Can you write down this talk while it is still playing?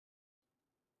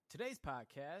Today's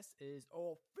podcast is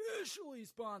officially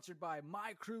sponsored by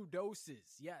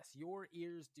Microdoses. Yes, your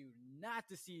ears do not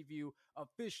deceive you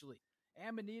officially.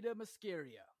 Amanita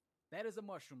muscaria. That is a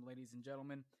mushroom, ladies and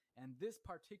gentlemen. And this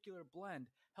particular blend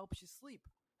helps you sleep,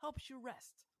 helps you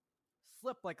rest.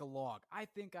 Sleep like a log. I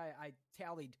think I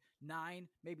tallied 9,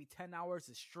 maybe 10 hours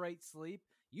of straight sleep.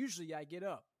 Usually I get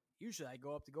up. Usually I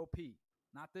go up to go pee.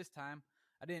 Not this time.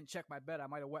 I didn't check my bed. I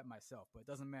might have wet myself, but it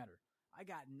doesn't matter. I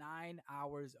got 9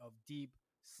 hours of deep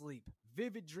sleep.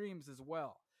 Vivid dreams as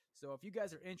well. So if you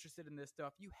guys are interested in this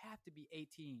stuff, you have to be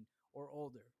 18 or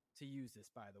older to use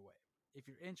this, by the way. If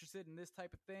you're interested in this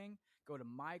type of thing, go to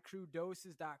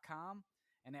mycrewdoses.com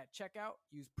and at checkout,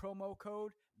 use promo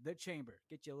code THECHAMBER.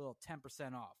 Get you a little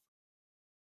 10% off.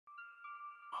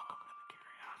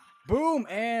 Boom,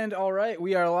 and all right,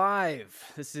 we are live.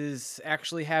 This is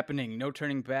actually happening. No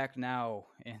turning back now.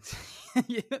 And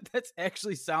yeah, that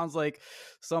actually sounds like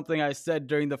something I said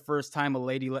during the first time a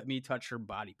lady let me touch her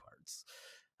body parts.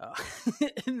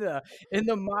 In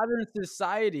the modern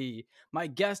society, my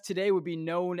guest today would be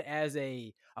known as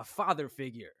a father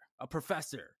figure, a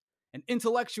professor, an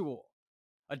intellectual,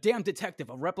 a damn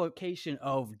detective, a replication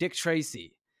of Dick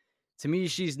Tracy. To me,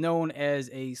 she's known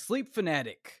as a sleep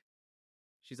fanatic.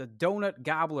 She's a donut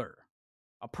gobbler,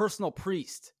 a personal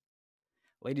priest.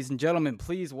 Ladies and gentlemen,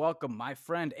 please welcome my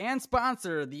friend and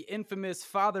sponsor, the infamous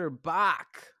Father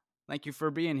Bach. Thank you for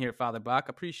being here, Father Bach.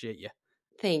 Appreciate you.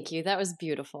 Thank you. That was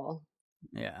beautiful.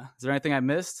 Yeah. Is there anything I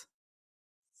missed?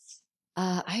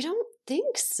 I don't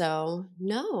think so.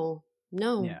 No.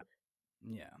 Yeah.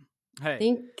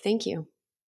 Hey. Thank you.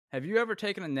 Have you ever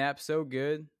taken a nap so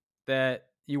good that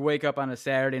you wake up on a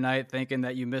Saturday night thinking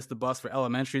that you missed the bus for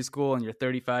elementary school and you're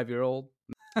 35-year-old?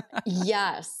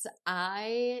 Yes,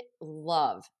 I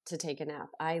love to take a nap.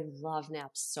 I love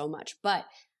naps so much, but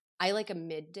I like a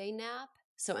midday nap.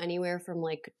 So anywhere from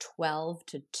like 12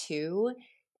 to 2.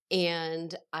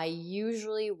 And I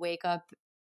usually wake up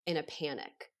in a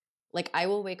panic. Like I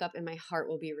will wake up and my heart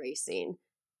will be racing.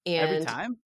 And every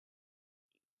time?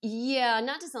 Yeah,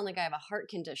 not to sound like I have a heart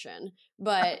condition,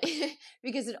 but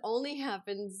because it only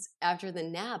happens after the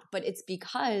nap, but it's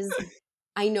because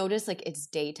I notice like it's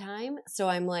daytime. So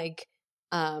I'm like,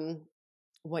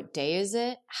 what day is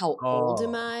it? How old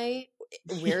am I?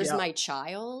 Where's my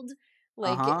child?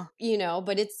 Like,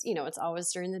 but it's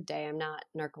always during the day. I'm not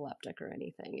narcoleptic or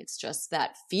anything. It's just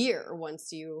that fear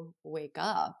once you wake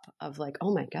up of like,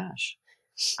 oh my gosh.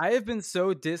 I have been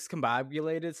so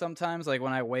discombobulated sometimes, like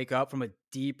when I wake up from a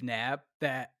deep nap,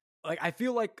 that like I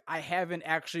feel like I haven't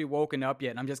actually woken up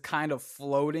yet, and I'm just kind of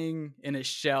floating in a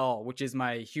shell, which is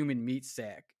my human meat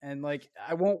sack. And like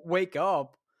I won't wake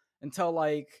up until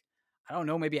like I don't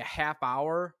know, maybe a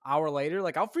hour later.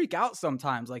 Like I'll freak out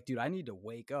sometimes. Like, dude, I need to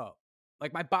wake up.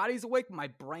 Like my body's awake, but my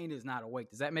brain is not awake.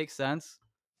 Does that make sense?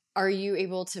 Are you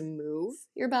able to move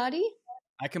your body?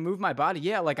 I can move my body.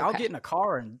 Yeah, like I'll get in a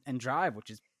car and drive, which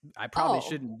is I probably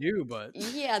shouldn't do, but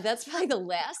yeah, that's probably the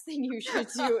last thing you should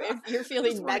do if you're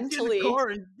feeling mentally.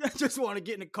 I just want to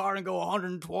get in a car and go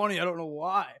 120. I don't know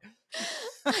why.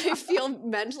 I feel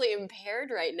mentally impaired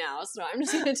right now, so I'm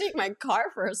just gonna take my car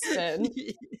for a spin.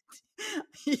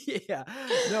 Yeah,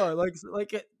 no, like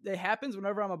it happens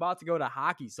whenever I'm about to go to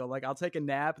hockey. So like I'll take a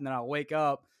nap and then I'll wake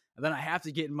up and then I have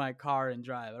to get in my car and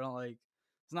drive. I don't like.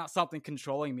 It's not something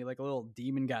controlling me, like a little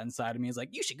demon got inside of me. It's like,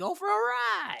 you should go for a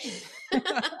ride.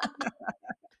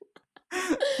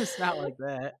 It's not like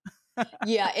that.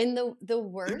 Yeah, and the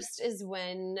worst is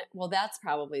when, well, that's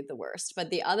probably the worst. But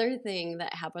the other thing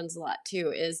that happens a lot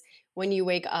too is when you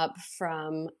wake up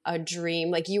from a dream,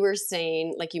 like you were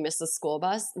saying, like you missed the school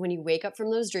bus. When you wake up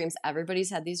from those dreams, everybody's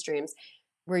had these dreams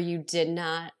where you did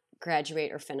not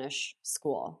graduate or finish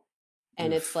school.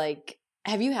 And It's like,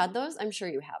 have you had those? I'm sure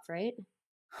you have, right?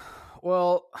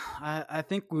 Well, I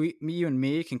think you and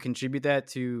me can contribute that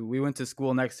to, we went to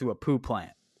school next to a poo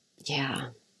plant. Yeah.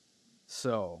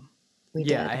 So,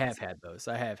 I have had those.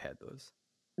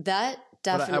 That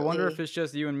definitely. But I wonder if it's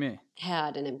just you and me.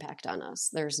 Had an impact on us.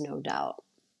 There's no doubt.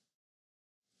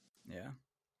 Yeah.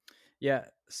 Yeah.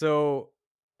 So,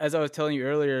 as I was telling you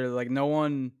earlier, like no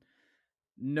one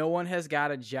has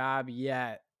got a job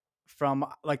yet from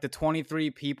like the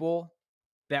 23 people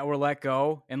that were let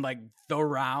go and like the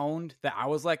round that I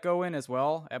was let go in as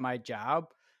well at my job.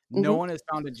 Mm-hmm. No one has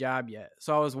found a job yet.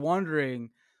 So I was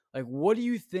wondering, like, what do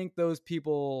you think those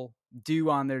people do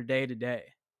on their day to day?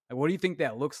 Like, what do you think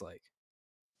that looks like?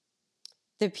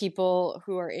 The people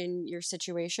who are in your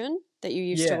situation that you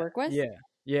used to work with?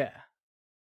 Yeah.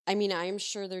 I mean, I'm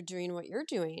sure they're doing what you're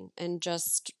doing and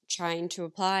just trying to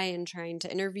apply and trying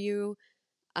to interview.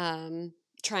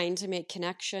 trying to make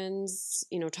connections,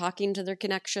 talking to their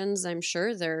connections. I'm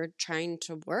sure they're trying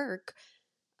to work.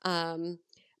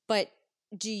 But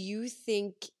do you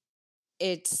think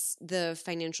it's the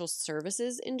financial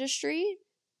services industry,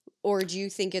 or do you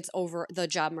think it's over the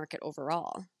job market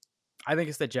overall? I think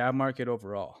it's the job market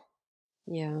overall.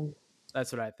 Yeah.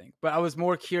 That's what I think. But I was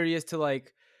more curious to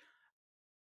like,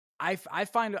 I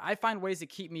find ways to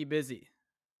keep me busy.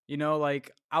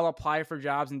 Like I'll apply for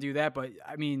jobs and do that. But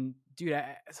I mean, dude,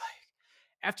 it's like,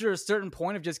 after a certain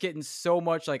point of just getting so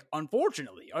much, like,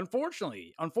 unfortunately,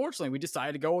 we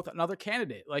decided to go with another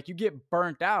candidate. Like, you get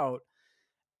burnt out.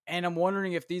 And I'm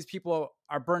wondering if these people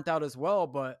are burnt out as well.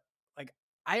 But like,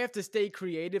 I have to stay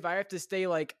creative. I have to stay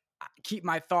like, keep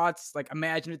my thoughts like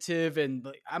imaginative, and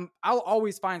like, I'll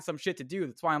always find some shit to do.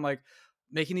 That's why I'm like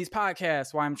making these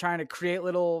podcasts, why I'm trying to create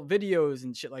little videos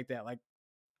and shit like that. Like,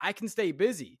 I can stay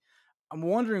busy. I'm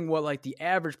wondering what like the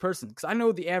average person, because I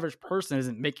know the average person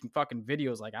isn't making fucking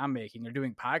videos like I'm making or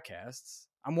doing podcasts.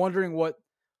 I'm wondering what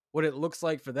it looks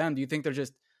like for them. Do you think they're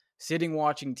just sitting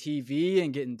watching TV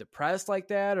and getting depressed like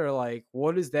that, or like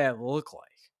what does that look like?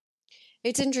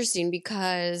 It's interesting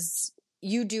because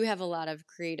you do have a lot of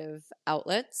creative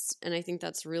outlets, and I think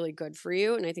that's really good for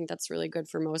you, and I think that's really good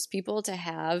for most people to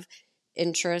have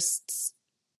interests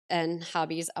and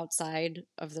hobbies outside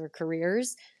of their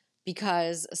careers,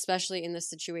 because especially in this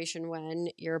situation when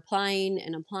you're applying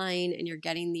and you're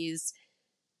getting these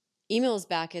emails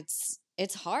back, it's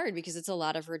hard because it's a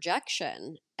lot of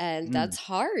rejection, and that's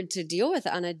hard to deal with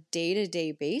on a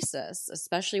day-to-day basis,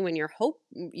 especially when you're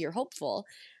hopeful,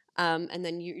 and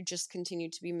then you just continue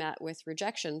to be met with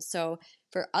rejection. So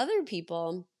for other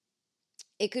people,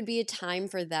 it could be a time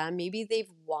for them. Maybe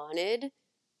they've wanted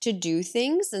to do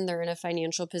things and they're in a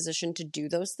financial position to do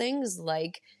those things,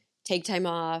 like take time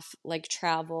off, like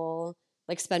travel,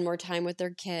 like spend more time with their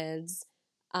kids.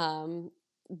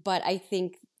 But I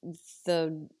think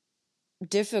the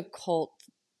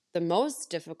most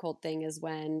difficult thing is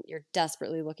when you're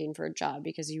desperately looking for a job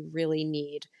because you really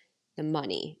need the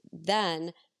money.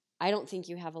 Then I don't think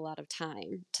you have a lot of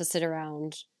time to sit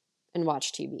around and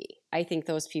watch TV. I think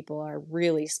those people are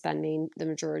really spending the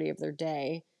majority of their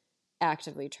day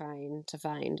actively trying to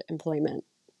find employment.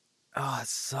 Oh, it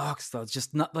sucks though. It's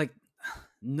just not like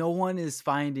no one is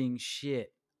finding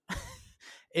shit.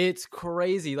 It's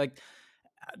crazy. Like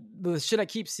the shit I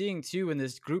keep seeing too in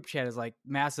this group chat is like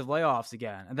massive layoffs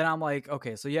again. And then I'm like,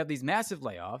 okay, so you have these massive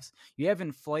layoffs, you have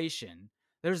inflation.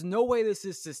 There's no way this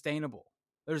is sustainable.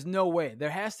 There's no way. There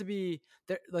has to be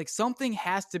like something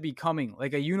has to be coming,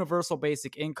 like a universal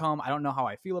basic income. I don't know how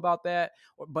I feel about that,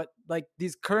 but like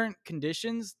these current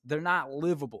conditions, they're not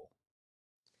livable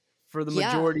for the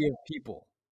majority of people.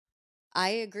 I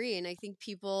agree. And I think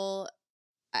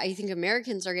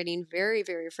Americans are getting very,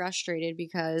 very frustrated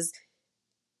because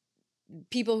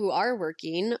people who are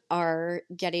working are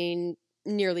getting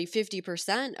nearly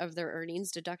 50% of their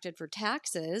earnings deducted for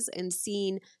taxes and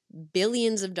seeing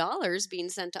billions of dollars being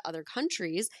sent to other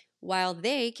countries while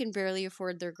they can barely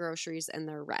afford their groceries and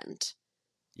their rent.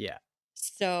 Yeah.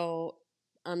 So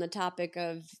on the topic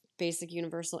of basic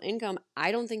universal income,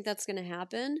 I don't think that's going to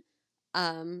happen.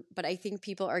 But I think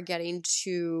people are getting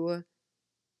to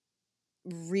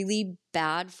really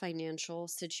bad financial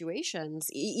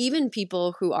situations, even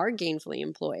people who are gainfully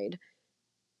employed,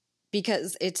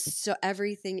 because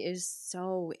everything is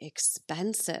so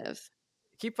expensive.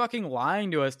 Keep fucking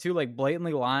lying to us too, like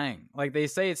blatantly lying. Like they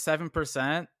say it's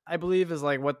 7%, I believe is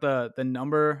like what the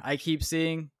number I keep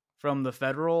seeing from the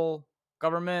federal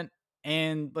government.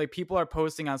 And like people are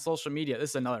posting on social media.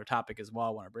 This is another topic as well I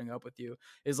want to bring up with you,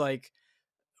 is like,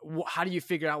 how do you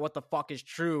figure out what the fuck is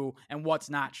true and what's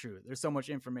not true? There's so much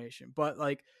information, but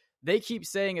like they keep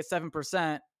saying it's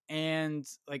 7%, and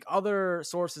like other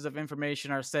sources of information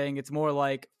are saying it's more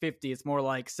like 50, it's more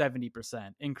like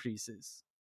 70% increases.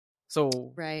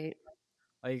 So right,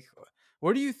 like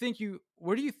where do you think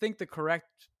the correct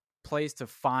place to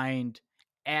find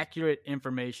accurate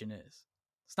information is?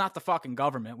 It's not the fucking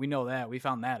government. We know that. We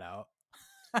found that out.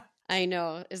 I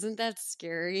know. Isn't that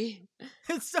scary?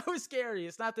 It's so scary.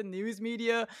 It's not the news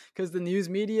media, because the news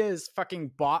media is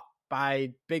fucking bought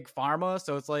by big pharma.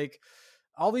 So it's like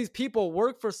all these people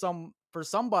work for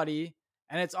somebody,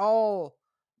 and it's all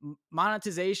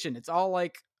monetization. It's all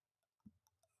like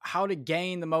how to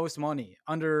gain the most money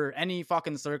under any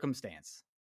fucking circumstance.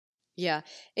 Yeah,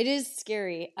 it is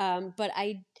scary. But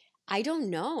I don't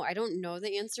know. I don't know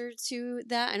the answer to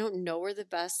that. I don't know where the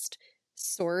best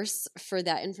source for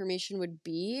that information would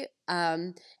be.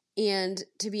 And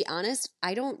to be honest,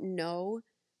 I don't know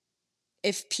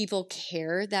if people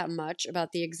care that much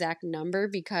about the exact number,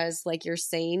 because like you're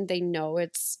saying, they know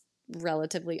it's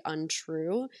relatively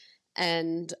untrue.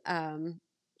 And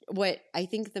what I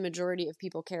think the majority of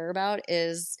people care about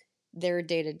is their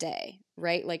day to day,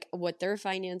 right? Like what their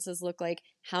finances look like,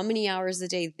 how many hours a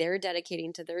day they're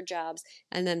dedicating to their jobs,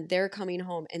 and then they're coming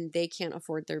home and they can't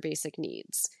afford their basic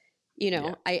needs.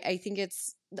 Yeah. I think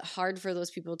it's hard for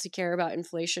those people to care about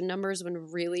inflation numbers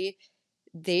when really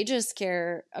they just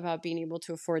care about being able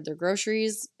to afford their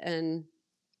groceries and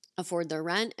afford their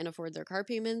rent and afford their car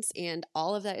payments. And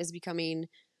all of that is becoming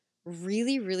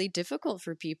really, really difficult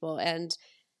for people. And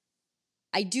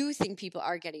I do think people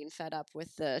are getting fed up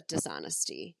with the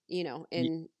dishonesty,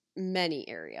 in many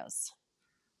areas.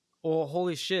 Well,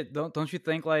 holy shit! Don't you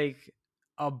think like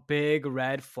a big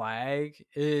red flag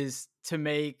is to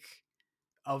make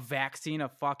a vaccine a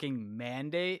fucking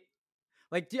mandate?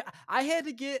 Like, I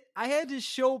had to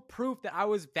show proof that I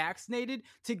was vaccinated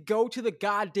to go to the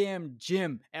goddamn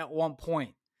gym at one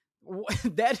point.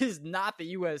 That is not the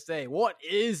USA. What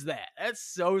is that? That's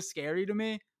so scary to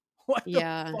me. What the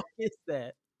Yeah. fuck is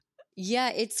that? Yeah,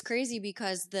 it's crazy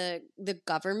because the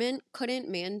government couldn't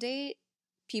mandate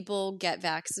people get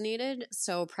vaccinated,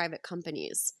 so private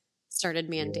companies started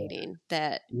mandating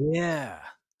that Yeah.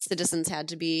 citizens had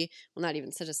to be, well, not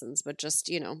even citizens, but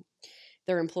just,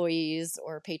 their employees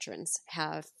or patrons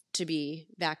have to be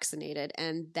vaccinated.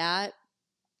 And that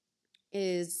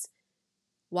is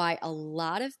why a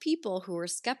lot of people who were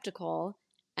skeptical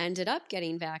ended up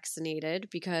getting vaccinated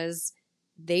because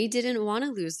they didn't want to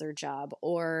lose their job,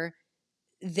 or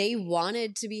they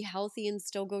wanted to be healthy and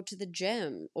still go to the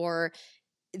gym, or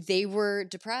they were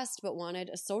depressed but wanted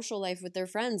a social life with their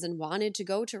friends and wanted to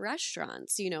go to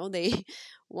restaurants. They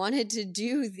wanted to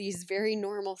do these very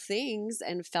normal things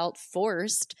and felt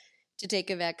forced to take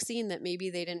a vaccine that maybe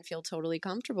they didn't feel totally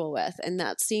comfortable with. And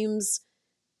that seems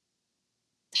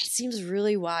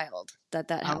really wild that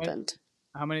happened.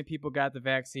 How many people got the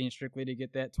vaccine strictly to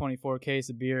get that 24 case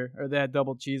of beer or that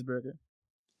double cheeseburger?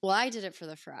 Well, I did it for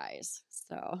the fries,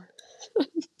 so.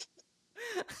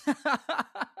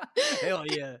 Hell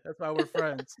yeah, that's why we're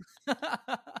friends.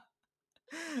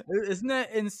 Isn't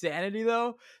that insanity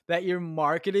though, that you're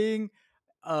marketing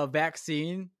a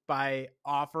vaccine by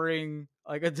offering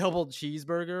like a double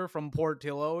cheeseburger from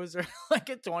Portillo's or like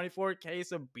a 24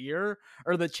 case of beer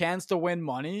or the chance to win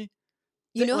money?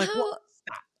 You know Like, how what?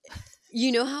 Stop.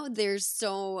 You know how there's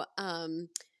so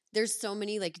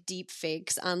many like deep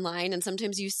fakes online, and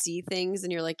sometimes you see things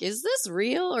and you're like, is this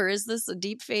real, or is this a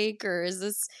deep fake, or is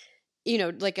this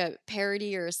like a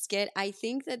parody or a skit? I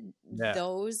think that Yeah.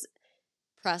 those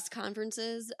press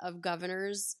conferences of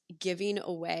governors giving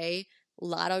away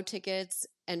lotto tickets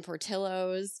and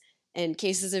Portillos and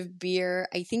cases of beer,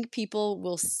 I think people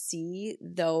will see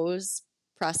those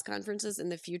press conferences in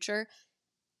the future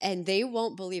and they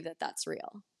won't believe that that's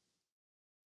real.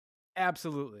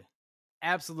 Absolutely.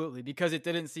 Absolutely, because it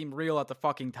didn't seem real at the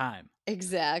fucking time.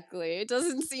 Exactly. It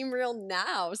doesn't seem real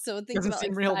now. So think Doesn't about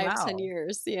seem like real 5-10 now.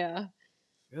 years. Yeah.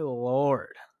 Good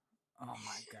Lord. Oh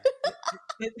my God.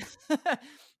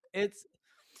 It's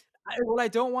what I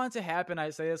don't want to happen.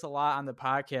 I say this a lot on the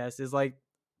podcast is like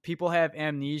people have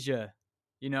amnesia,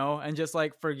 and just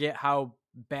like forget how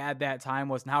bad that time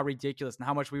was and how ridiculous and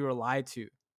how much we were lied to.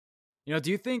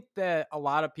 Do you think that a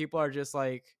lot of people are just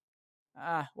like,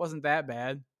 wasn't that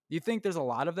bad? Do you think there's a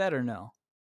lot of that or no?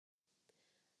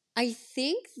 I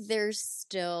think there's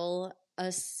still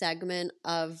a segment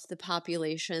of the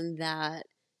population that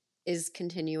is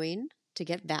continuing to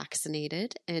get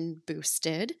vaccinated and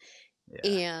boosted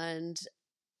Yeah. and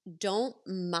don't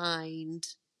mind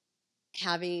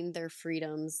having their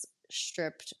freedoms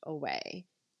stripped away.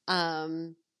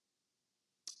 I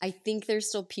think there's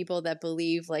still people that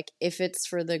believe like if it's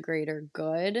for the greater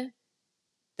good,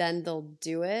 then they'll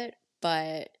do it.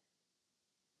 But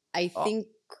I think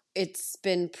it's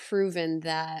been proven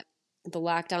that the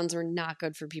lockdowns were not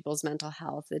good for people's mental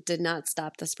health. It did not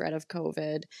stop the spread of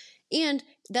COVID. And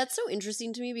that's so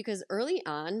interesting to me because early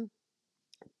on,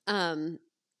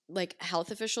 like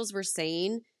health officials were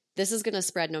saying this is going to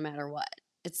spread no matter what.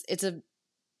 It's a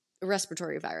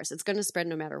respiratory virus. It's going to spread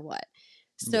no matter what.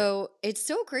 So It's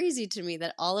so crazy to me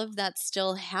that all of that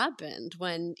still happened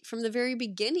when from the very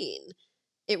beginning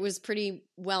it was pretty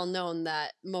well known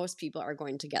that most people are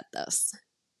going to get this.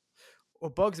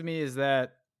 What bugs me is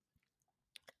that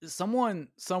someone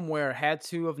somewhere had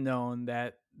to have known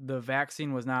that the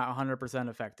vaccine was not 100%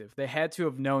 effective. They had to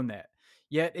have known that.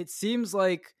 Yet it seems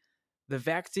like the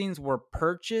vaccines were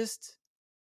purchased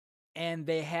and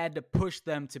they had to push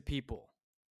them to people.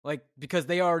 Like, because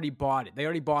they already bought it. They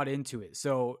already bought into it.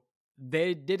 So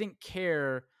they didn't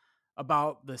care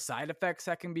about the side effects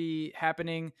that can be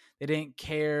happening. They didn't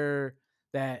care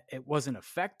that it wasn't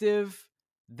effective.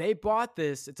 They bought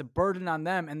this. It's a burden on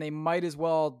them, and they might as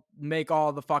well make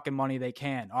all the fucking money they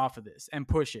can off of this and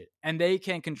push it. And they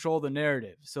can control the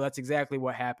narrative. So that's exactly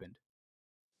what happened.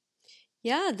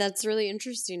 Yeah, that's really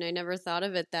interesting. I never thought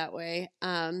of it that way.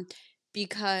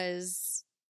 Because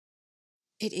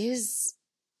it is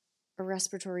a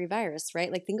respiratory virus,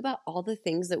 right? Like, think about all the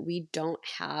things that we don't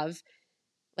have,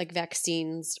 like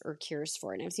vaccines or cures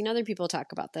for. And I've seen other people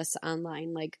talk about this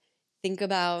online. Like, think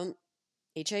about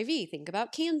HIV, think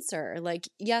about cancer. Like,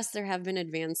 yes, there have been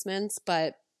advancements,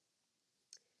 but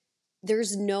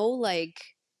there's no like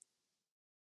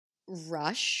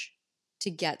rush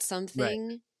to get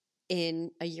something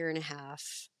in a year and a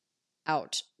half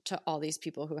out to all these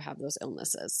people who have those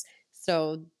illnesses.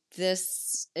 So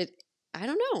I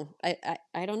don't know.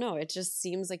 I don't know. It just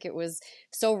seems like it was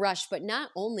so rushed. But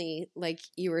not only, like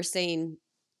you were saying,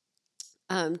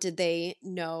 did they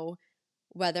know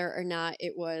whether or not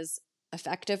it was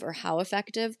effective or how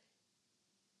effective?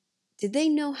 Did they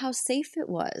know how safe it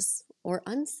was or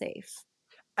unsafe?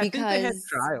 I think they had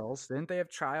trials. Didn't they have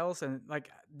trials? And like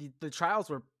the trials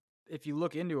were, if you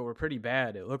look into it, were pretty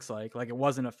bad. It looks like it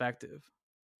wasn't effective.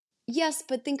 Yes,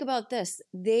 but think about this.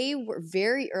 They were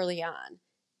very early on.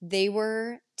 They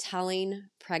were telling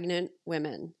pregnant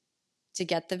women to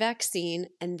get the vaccine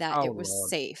and that it was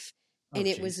safe. And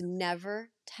it was never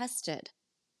tested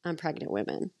on pregnant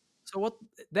women. So what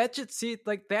that just see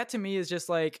like that to me is just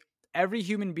like every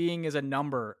human being is a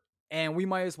number, and we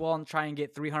might as well try and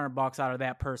get $300 out of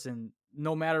that person,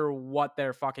 no matter what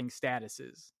their fucking status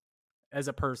is as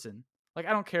a person. Like,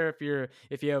 I don't care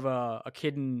if you have a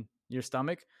kid in your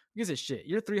stomach. Who gives a shit?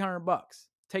 You're $300.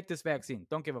 Take this vaccine.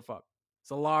 Don't give a fuck.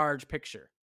 It's a large picture.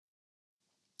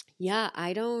 Yeah,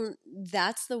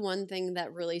 that's the one thing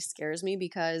that really scares me,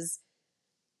 because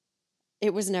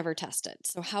it was never tested.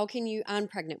 So how can you, on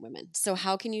pregnant women, so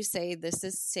how can you say this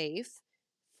is safe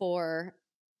for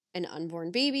an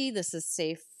unborn baby? This is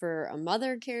safe for a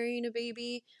mother carrying a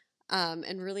baby,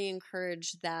 and really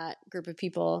encourage that group of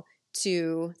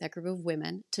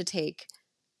women to take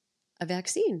a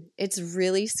vaccine. It's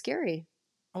really scary.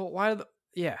 Oh,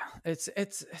 it's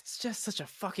just such a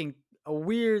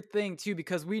weird thing too,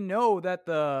 because we know that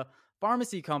the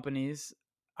pharmacy companies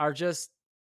are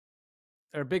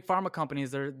big pharma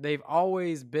companies. They've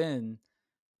always been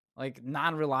like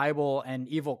non-reliable and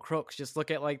evil crooks. Just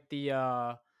look at like the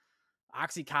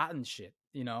Oxycontin shit,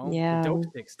 the dope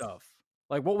stick stuff.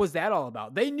 Like, what was that all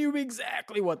about? They knew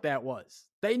exactly what that was.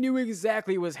 They knew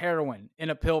exactly it was heroin in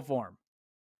a pill form,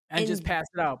 and just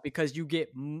passed it out because you get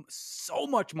so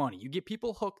much money. You get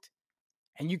people hooked,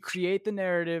 and you create the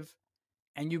narrative,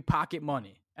 and you pocket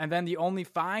money. And then the only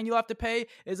fine you'll have to pay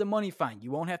is a money fine.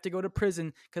 You won't have to go to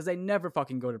prison, because they never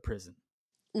fucking go to prison.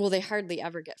 Well, they hardly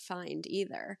ever get fined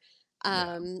either.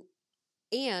 And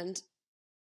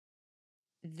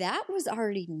that was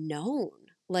already known.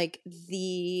 Like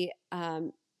the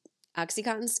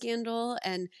Oxycontin scandal,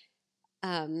 and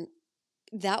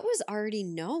that was already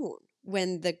known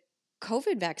when the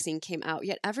COVID vaccine came out.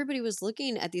 Yet everybody was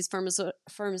looking at these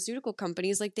pharmaceutical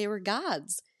companies like they were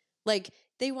gods. Like,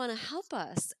 they want to help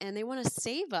us and they want to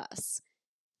save us.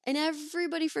 And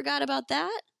everybody forgot about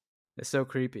that. It's so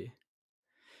creepy.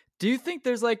 Do you think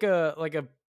there's like a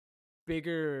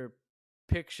bigger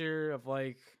picture of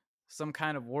like some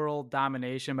kind of world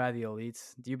domination by the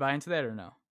elites? Do you buy into that or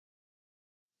no?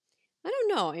 I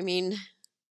don't know. I mean,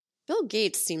 Bill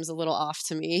Gates seems a little off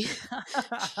to me.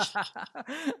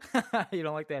 You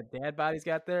don't like that dad body he's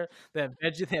got there? That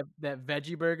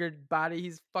veggie burger body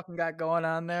he's fucking got going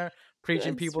on there,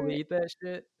 preaching people to eat that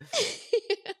shit.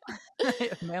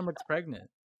 Man looks pregnant.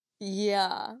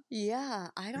 Yeah.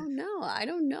 I don't know.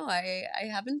 I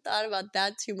haven't thought about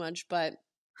that too much, but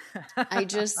I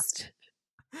just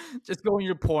go in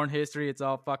your porn history. It's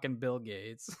all fucking Bill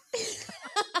Gates.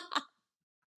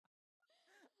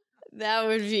 That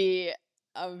would be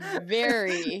a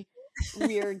very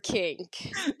weird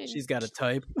kink. She's got a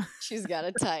type. She's got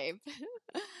a type.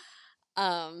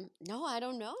 No, I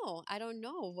don't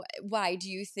know. Why do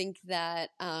you think that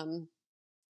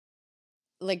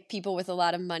like people with a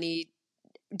lot of money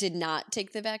did not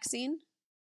take the vaccine?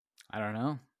 I don't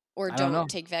know. Or don't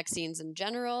take vaccines in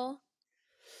general?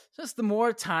 Just the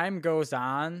more time goes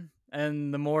on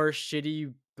and the more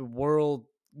shitty the world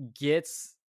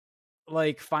gets,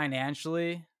 like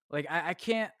financially, like I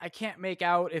can't make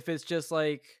out if it's just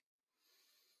like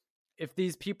if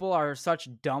these people are such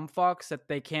dumb fucks that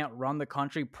they can't run the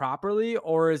country properly,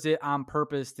 or is it on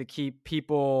purpose to keep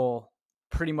people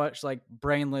pretty much like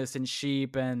brainless and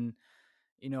sheep and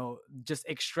just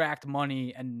extract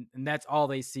money, and that's all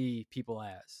they see people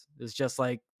as. It's just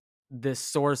like this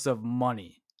source of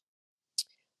money?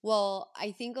 Well,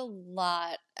 I think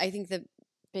the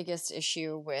biggest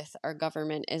issue with our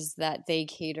government is that they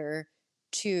cater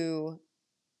to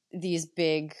these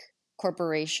big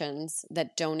corporations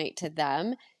that donate to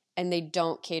them, and they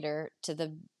don't cater to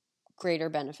the greater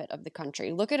benefit of the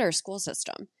country. Look at our school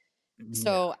system.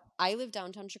 So I live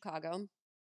downtown Chicago.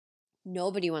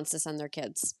 Nobody wants to send their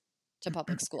kids to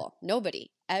public school.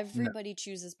 Nobody. Everybody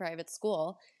chooses private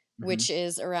school, which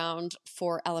is around,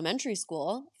 for elementary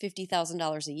school,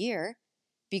 $50,000 a year,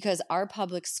 because our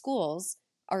public schools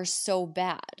are so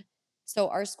bad. So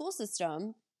our school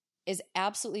system is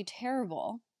absolutely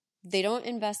terrible. They don't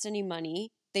invest any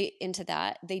money into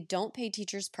that. They don't pay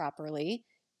teachers properly,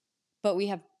 but we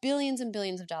have billions and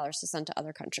billions of dollars to send to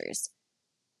other countries.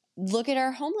 Look at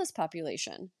our homeless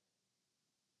population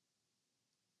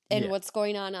and what's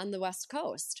going on the West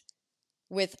Coast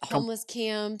with homeless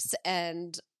camps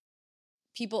and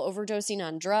people overdosing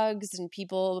on drugs and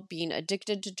people being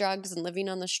addicted to drugs and living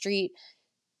on the street.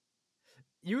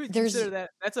 You would consider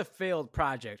that's a failed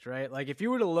project, right? Like, if you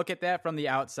were to look at that from the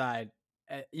outside,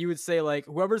 you would say, like,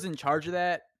 whoever's in charge of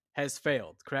that has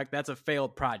failed, correct? That's a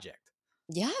failed project.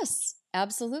 Yes,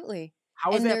 absolutely.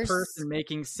 How is that person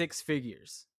making six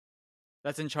figures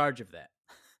that's in charge of that?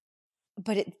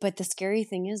 But the scary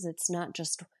thing is, it's not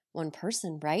just one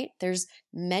person, right? There's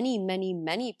many, many,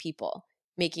 many people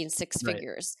making six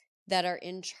figures that are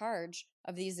in charge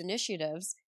of these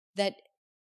initiatives that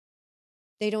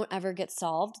they don't ever get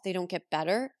solved. They don't get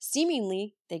better.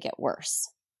 Seemingly, they get worse.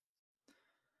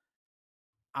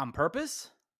 On purpose?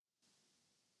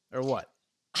 Or what?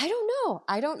 I don't know.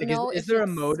 I don't know. Is there a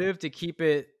motive to keep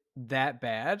it that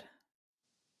bad?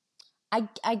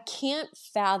 I can't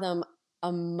fathom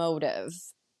a motive.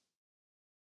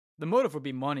 The motive would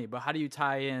be money, but how do you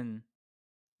tie in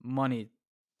money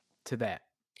to that?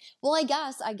 Well, I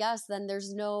guess then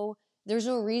there's no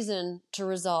reason to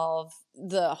resolve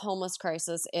the homeless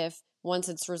crisis if once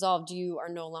it's resolved, you are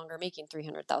no longer making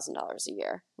 $300,000 a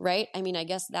year, right? I mean, I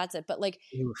guess that's it. But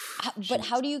but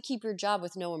how do you keep your job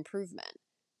with no improvement,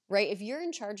 right? If you're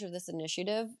in charge of this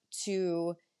initiative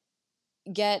to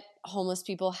get homeless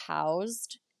people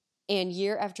housed, and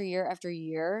year after year after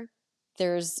year,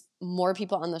 there's more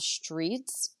people on the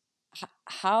streets,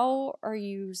 how are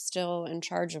you still in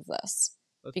charge of this?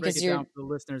 Let's break it down for the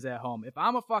listeners at home. If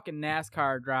I'm a fucking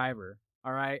NASCAR driver,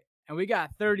 all right, and we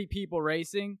got 30 people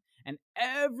racing, and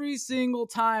every single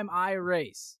time I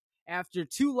race, after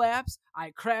 2 laps, I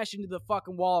crash into the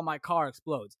fucking wall and my car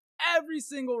explodes. Every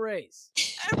single race.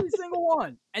 Every single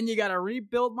one. And you got to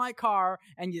rebuild my car,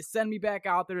 and you send me back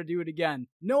out there to do it again,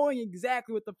 knowing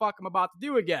exactly what the fuck I'm about to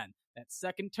do again. That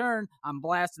second turn, I'm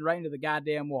blasted right into the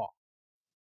goddamn wall.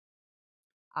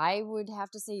 I would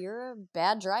have to say you're a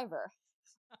bad driver.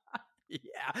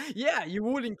 Yeah, you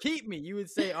wouldn't keep me. You would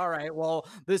say, all right, well,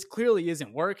 this clearly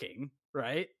isn't working,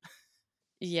 right?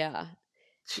 Yeah.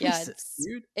 Jesus,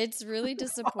 dude. It's really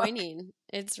disappointing.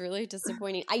 It's really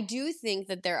disappointing. I do think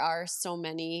that there are so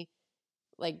many,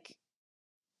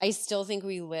 I still think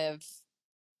we live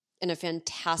in a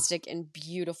fantastic and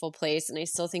beautiful place, and I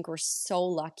still think we're so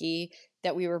lucky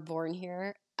that we were born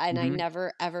here. And I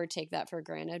never, ever take that for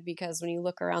granted, because when you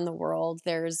look around the world,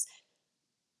 there's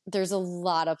a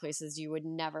lot of places you would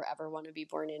never, ever want to be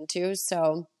born into.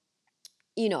 So,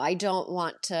 I don't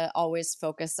want to always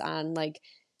focus on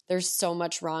there's so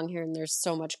much wrong here and there's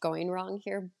so much going wrong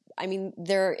here. I mean,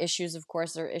 there are issues, of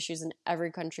course, there are issues in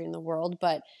every country in the world.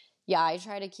 But yeah, I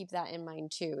try to keep that in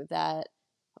mind too, that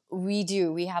we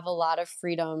have a lot of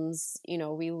freedoms.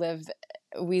 We live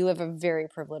a very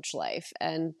privileged life,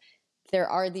 and there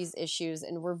are these issues,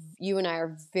 and you and I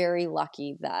are very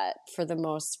lucky that for the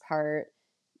most part,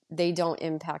 they don't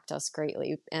impact us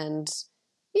greatly. And,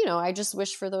 I just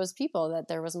wish for those people that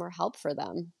there was more help for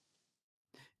them.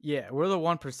 Yeah, we're the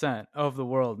 1% of the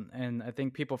world. And I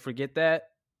think people forget that.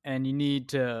 And you need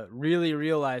to really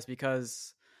realize,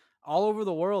 because all over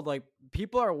the world,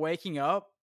 people are waking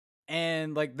up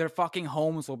and their fucking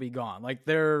homes will be gone.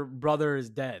 Their brother is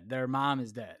dead. Their mom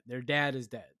is dead. Their dad is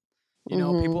dead.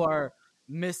 People are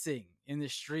missing in the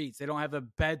streets. They don't have a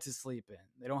bed to sleep in.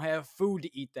 They don't have food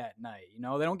to eat that night.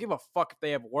 They don't give a fuck if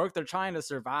they have work. They're trying to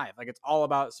survive. It's all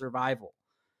about survival.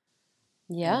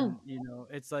 Yeah. And,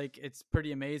 it's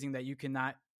pretty amazing that you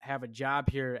cannot have a job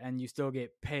here and you still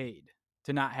get paid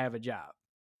to not have a job.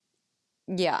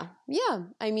 Yeah. Yeah.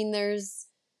 I mean, there's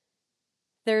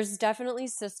definitely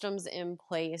systems in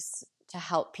place to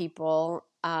help people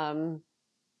in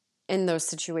those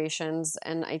situations.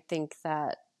 And I think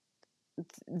that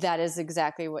is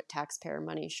exactly what taxpayer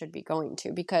money should be going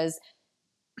to, because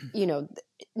you know,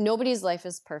 nobody's life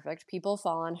is perfect. People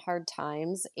fall on hard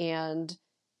times. And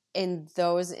in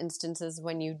those instances,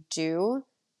 when you do,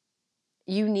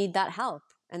 you need that help.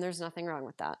 And there's nothing wrong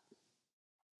with that.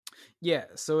 Yeah.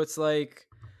 So it's like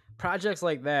projects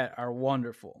like that are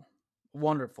wonderful.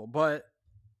 Wonderful. But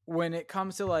when it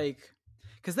comes to like,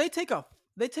 because they take a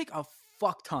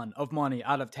fuck ton of money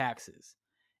out of taxes.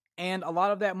 And a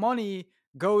lot of that money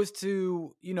goes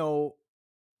to, you know,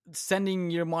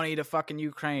 sending your money to fucking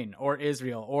Ukraine or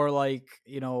Israel or like,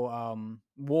 you know,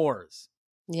 wars,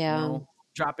 Yeah. you know,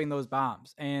 dropping those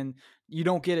bombs. And you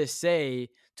don't get a say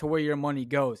to where your money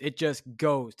goes. It just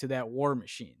goes to that war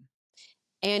machine.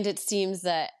 And it seems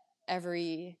that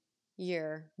every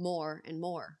year more and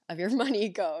more of your money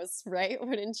goes, right?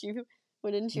 Wouldn't you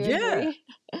agree?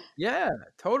 Yeah,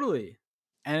 totally.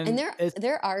 And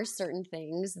there are certain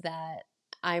things that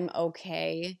I'm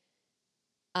okay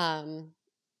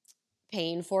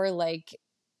paying for, like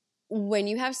when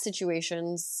you have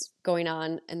situations going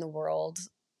on in the world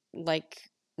like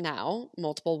now,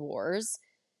 multiple wars,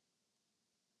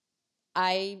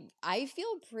 I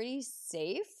feel pretty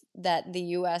safe that the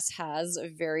US has a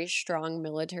very strong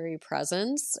military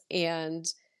presence, and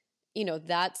you know,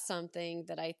 that's something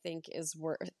that I think is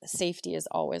worth. Safety is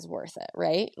always worth it,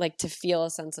 right? Like to feel a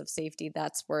sense of safety,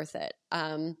 that's worth it.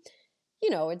 You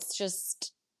know, it's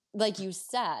just like you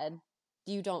said,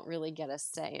 you don't really get a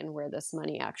say in where this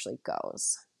money actually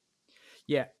goes.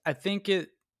 Yeah, I think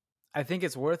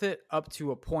it's worth it up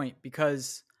to a point,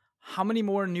 because how many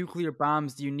more nuclear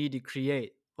bombs do you need to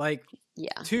create? Like,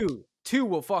 Yeah. Two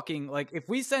will fucking, like, if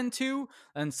we send two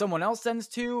and someone else sends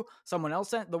two,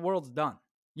 the world's done.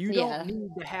 You don't need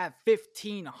to have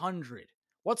 1,500.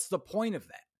 What's the point of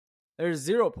that? There's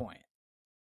 0 point.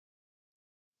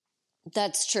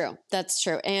 That's true.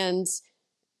 And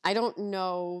I don't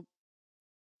know,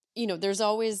 you know, there's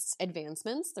always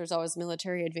advancements. There's always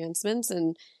military advancements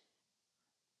and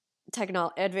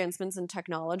advancements in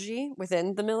technology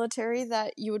within the military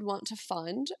that you would want to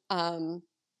fund.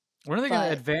 When are they going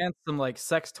to advance some like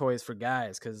sex toys for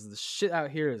guys? Because the shit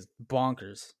out here is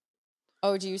bonkers.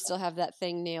 Oh, do you still have that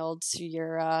thing nailed to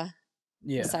your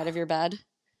the side of your bed?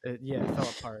 It fell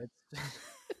apart.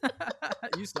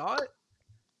 You saw it?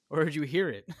 Or did you hear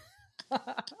it?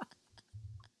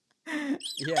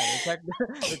 Yeah,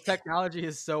 the technology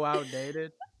is so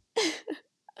outdated.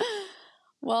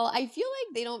 Well, I feel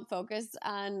like they don't focus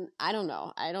on, I don't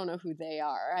know who they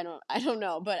are. I don't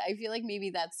know, but I feel like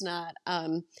maybe that's not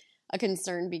a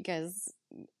concern, because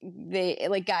they,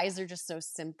 like, guys are just so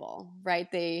simple, right?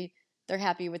 They're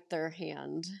happy with their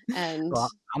hand. And well,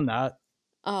 I'm not.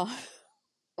 Oh.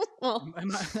 Well, I'm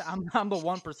the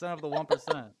 1% of the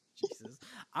 1%. Jesus,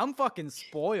 I'm fucking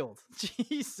spoiled.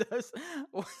 Jesus,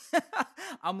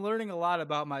 I'm learning a lot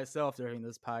about myself during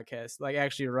this podcast. Like,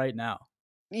 actually, right now.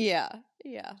 Yeah.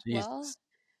 Jesus. Well,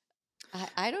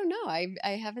 I don't know.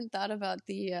 I haven't thought about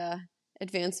the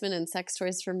advancement in sex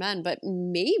toys for men, but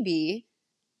maybe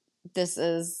this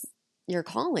is your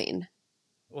calling.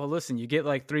 Well, listen, you get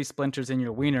like 3 splinters in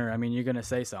your wiener. I mean, you're gonna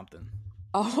say something.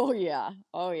 Oh yeah.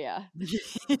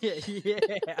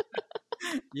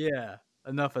 Yeah.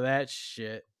 Enough of that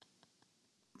shit.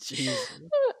 Jesus.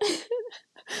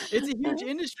 It's a huge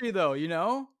industry, though, you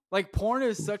know? Like, porn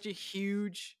is such a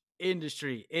huge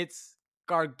industry. It's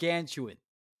gargantuan.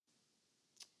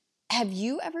 Have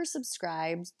you ever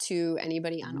subscribed to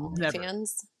anybody on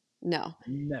OnlyFans? No.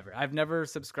 Never. I've never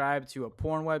subscribed to a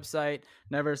porn website,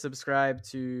 never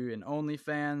subscribed to an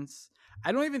OnlyFans.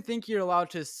 I don't even think you're allowed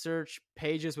to search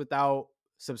pages without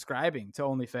subscribing to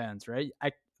OnlyFans, right?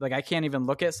 I can't even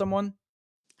look at someone.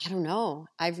 I don't know.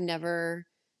 I've never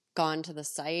gone to the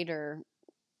site, or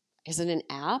is it an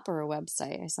app or a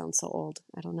website? I sound so old.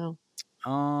 I don't know.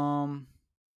 I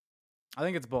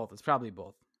think it's both. It's probably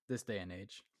both this day and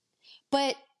age.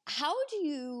 But how do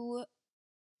you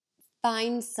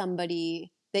find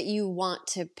somebody that you want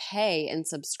to pay and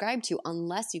subscribe to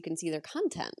unless you can see their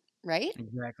content, right?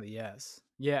 Exactly, yes.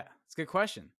 Yeah, it's a good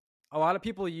question. A lot of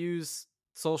people use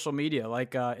social media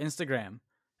like Instagram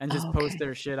and just post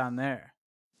their shit on there.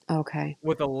 Okay.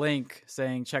 With a link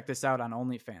saying, check this out on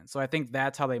OnlyFans. So I think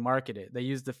that's how they market it. They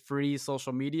use the free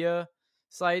social media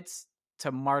sites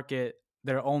to market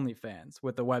their OnlyFans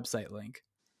with the website link.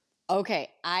 Okay,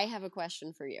 I have a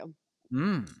question for you.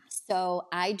 So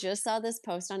I just saw this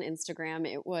post on Instagram.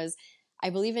 It was, I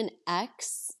believe, an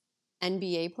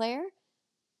ex-NBA player.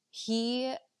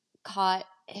 He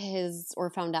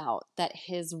found out that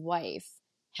his wife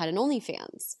had an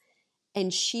OnlyFans,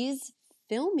 and she's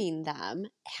filming them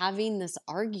having this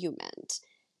argument.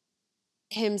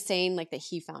 Him saying like that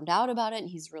he found out about it and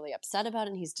he's really upset about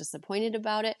it and he's disappointed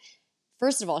about it.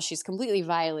 first of all, she's completely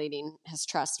violating his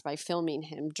trust by filming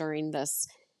him during this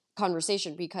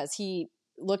conversation, because he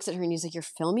looks at her and he's like, "You're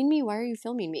filming me? Why are you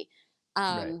filming me?"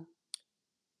 Right.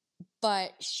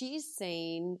 But she's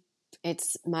saying,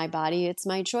 "It's my body, it's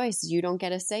my choice. You don't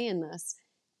get a say in this."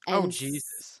 Oh, And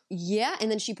Jesus. yeah, and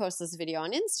then she posts this video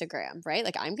on Instagram, right?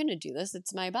 Like, I'm going to do this.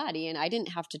 It's my body, and I didn't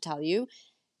have to tell you.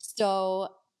 So,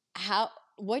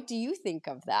 what do you think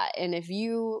of that? And if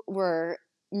you were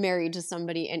married to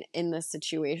somebody in this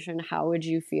situation, how would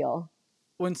you feel?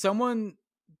 When someone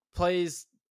plays,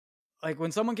 like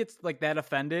when someone gets like that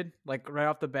offended, like right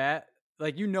off the bat,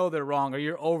 like, you know, they're wrong, or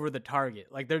you're over the target.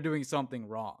 Like, they're doing something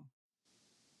wrong.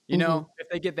 You know, if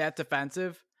they get that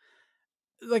defensive,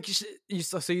 like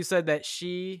so you said that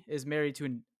she is married to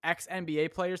an ex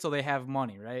NBA player, so they have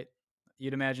money, right?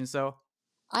 You'd imagine so.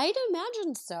 I'd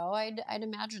imagine so. I'd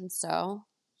imagine so.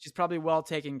 She's probably well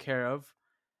taken care of.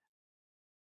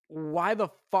 Why the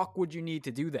fuck would you need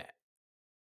to do that?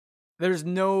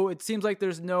 It seems like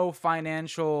there's no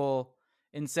financial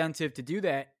incentive to do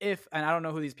that. And I don't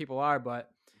know who these people are, but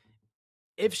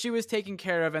if she was taken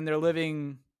care of and they're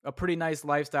living a pretty nice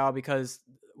lifestyle, because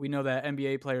we know that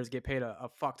NBA players get paid a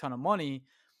fuck ton of money,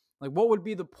 like, what would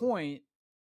be the point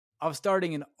of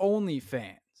starting an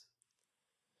OnlyFans?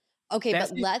 Okay, That but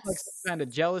seems like some kind of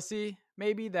jealousy,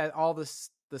 maybe, that all the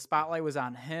spotlight was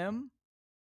on him.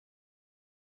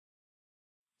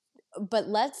 But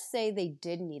let's say they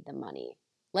did need the money.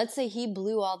 Let's say he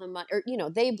blew all the money, or,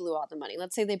 they blew all the money.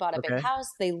 Let's say they bought a big house.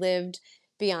 They lived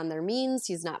beyond their means.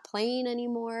 He's not playing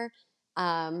anymore.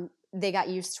 They got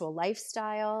used to a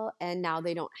lifestyle, and now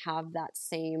they don't have that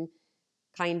same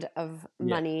kind of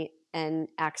money and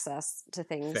access to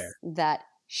things that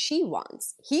she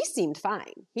wants. He seemed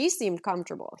fine. He seemed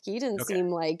comfortable. He didn't seem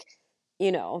like,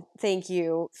 thank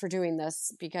you for doing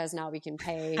this because now we can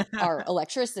pay our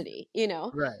electricity,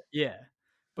 Right. Yeah.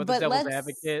 But the devil's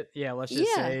advocate, let's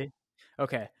just say,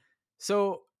 okay.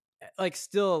 So, like,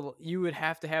 still, you would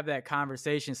have to have that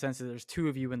conversation since there's two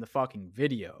of you in the fucking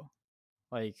video.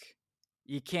 Like,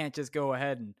 you can't just go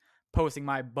ahead and posting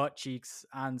my butt cheeks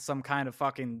on some kind of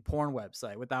fucking porn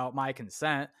website without my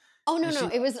consent. Oh, no.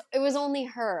 It was only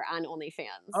her on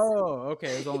OnlyFans. Oh,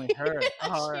 okay. It was only her.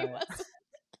 All right.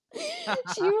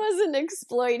 She wasn't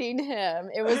exploiting him.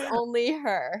 It was only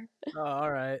her. Oh,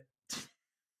 all right.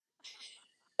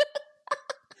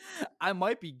 I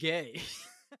might be gay.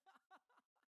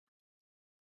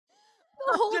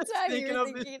 The whole just time thinking you're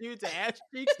of this dude's ass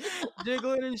cheeks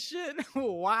jiggling and shit.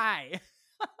 Why?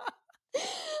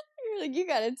 You're like, you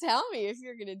gotta tell me if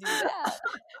you're gonna do that.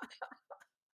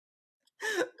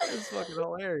 That's fucking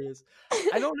hilarious.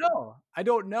 I don't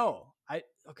know.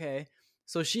 Okay.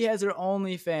 So she has her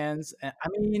OnlyFans. And I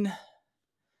mean,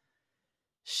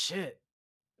 shit.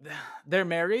 They're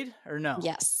married or no?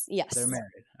 Yes. They're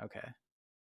married.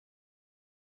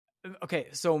 Okay.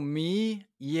 So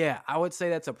I would say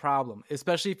that's a problem,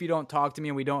 especially if you don't talk to me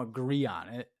and we don't agree on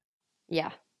it.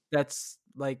 Yeah. That's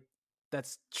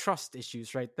trust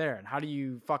issues right there. And how do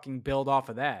you fucking build off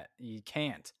of that? You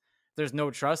can't. There's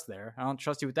no trust there. I don't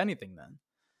trust you with anything then.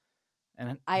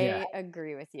 And I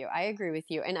agree with you.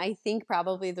 And I think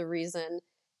probably the reason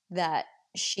that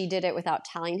she did it without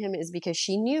telling him is because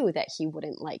she knew that he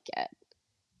wouldn't like it.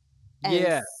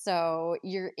 And so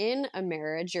you're in a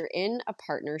marriage, you're in a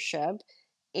partnership,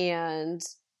 and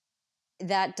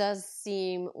that does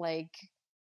seem like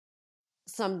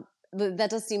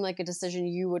a decision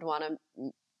you would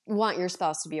want your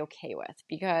spouse to be okay with,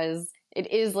 because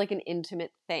it is like an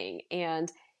intimate thing.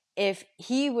 And if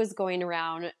he was going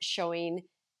around showing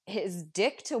his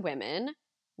dick to women,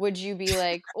 would you be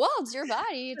like, well, it's your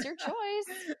body, it's your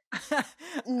choice?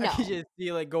 No. I could just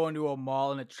see, like, going to a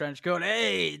mall in a trench coat.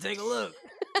 Hey, take a look.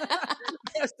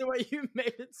 That's the way you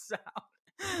made it sound.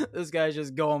 This guy's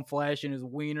just going flashing his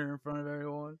wiener in front of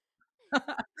everyone.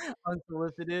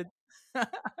 Unsolicited. Yeah,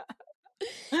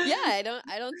 I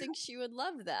don't think she would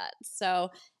love that.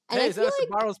 So, and hey, I is feel that like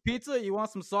Sbarro's pizza? You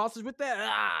want some sausage with that?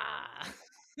 Ah!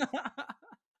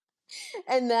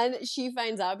 And then she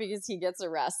finds out because he gets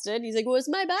arrested. He's like, well, it's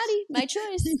my body, my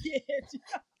choice.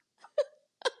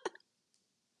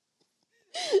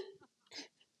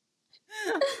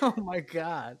 Oh my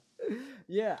God.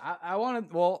 Yeah, I want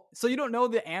to. Well, so you don't know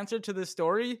the answer to this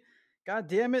story? God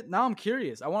damn it. Now I'm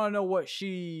curious. I want to know what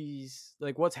she's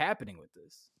like, what's happening with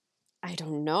this. I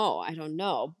don't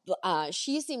know.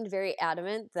 She seemed very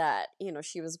adamant that,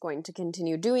 she was going to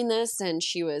continue doing this, and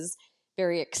she was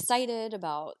very excited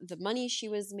about the money she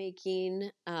was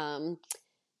making.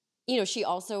 She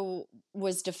also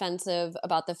was defensive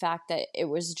about the fact that it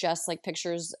was just like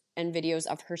pictures and videos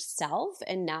of herself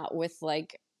and not with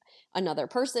like another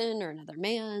person or another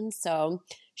man. So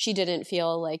she didn't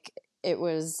feel like it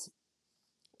was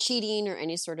cheating or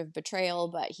any sort of betrayal,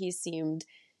 but he seemed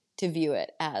to view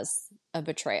it as a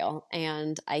betrayal.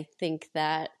 And I think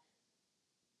that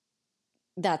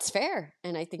that's fair.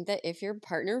 And I think that if your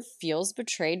partner feels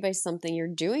betrayed by something you're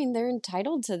doing, they're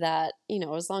entitled to that.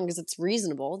 As long as it's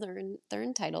reasonable, they're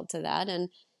entitled to that. And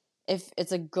if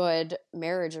it's a good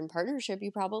marriage and partnership,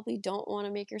 you probably don't want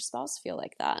to make your spouse feel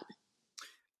like that.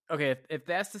 Okay, if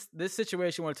that's this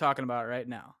situation we're talking about right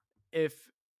now,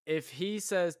 if he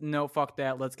says no, fuck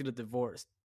that, let's get a divorce.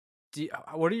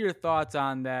 What are your thoughts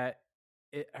on that?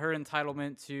 Her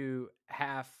entitlement to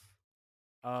half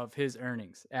of his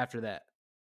earnings after that?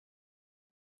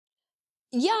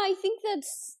 Yeah, I think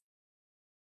that's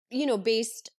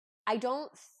based. I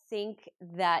don't think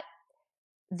that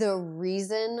the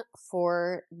reason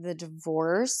for the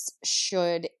divorce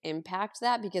should impact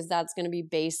that, because that's going to be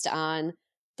based on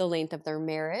the length of their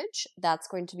marriage. That's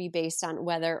going to be based on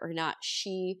whether or not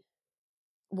she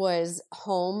was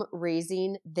home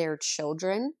raising their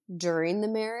children during the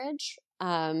marriage.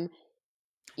 Do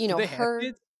they have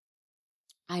kids?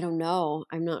 I don't know.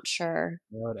 I'm not sure.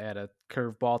 I would add a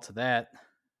curveball to that.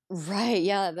 Right.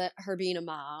 Yeah. That her being a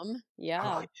mom.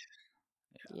 Yeah. Oh,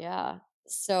 yeah.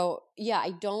 So, yeah,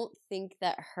 I don't think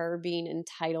that her being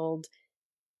entitled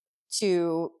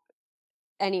to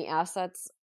any assets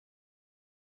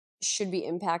should be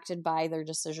impacted by their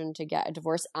decision to get a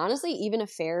divorce. Honestly, even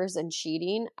affairs and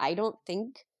cheating, I don't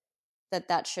think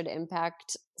that should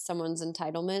impact someone's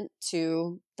entitlement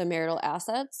to the marital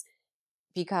assets,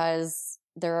 because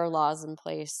there are laws in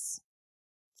place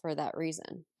for that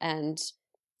reason. And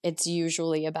it's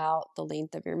usually about the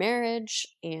length of your marriage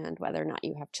and whether or not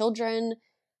you have children,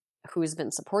 who's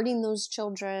been supporting those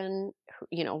children,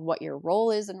 what your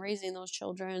role is in raising those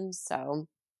children. So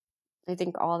I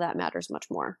think all that matters much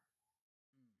more.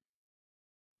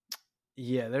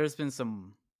 Yeah, there's been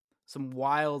some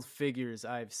wild figures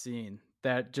I've seen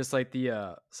that just like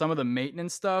the some of the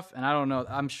maintenance stuff, and I don't know,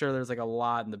 I'm sure there's like a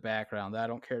lot in the background that I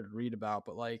don't care to read about,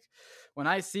 but like when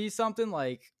I see something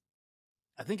like,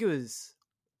 I think it was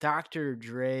Dr.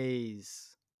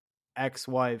 Dre's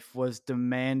ex-wife was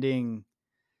demanding,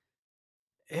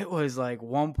 it was like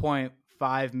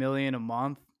 1.5 million a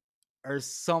month or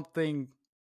something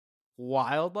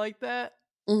wild like that.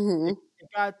 Mm-hmm. It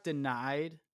got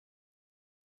denied,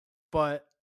 but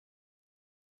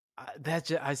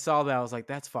I saw that, I was like,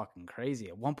 that's fucking crazy.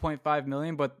 At 1.5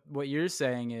 million. But what you're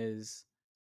saying is,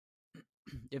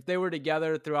 if they were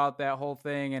together throughout that whole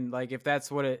thing, and like if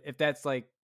that's like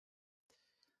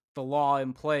the law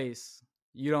in place,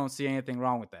 you don't see anything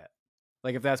wrong with that.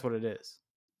 Like if that's what it is.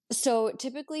 So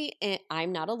typically,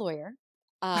 I'm not a lawyer.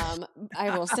 I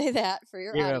will say that for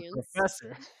your You're audience. a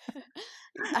professor.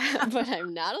 But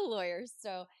I'm not a lawyer.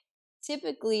 So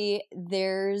typically,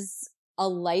 there's a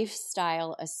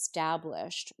lifestyle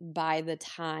established by the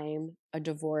time a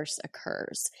divorce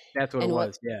occurs. That's what it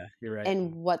was. Yeah, you're right.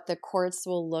 And what the courts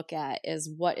will look at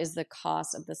is, what is the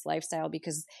cost of this lifestyle?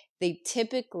 Because they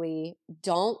typically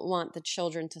don't want the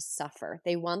children to suffer.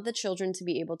 They want the children to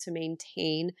be able to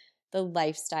maintain the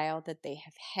lifestyle that they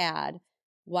have had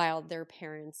while their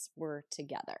parents were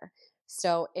together.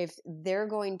 So if they're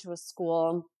going to a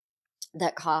school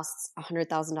that costs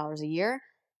 $100,000 a year,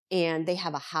 and they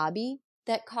have a hobby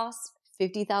that costs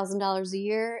 $50,000 a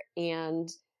year, and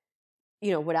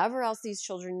whatever else these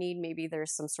children need, maybe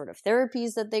there's some sort of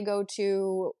therapies that they go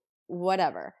to,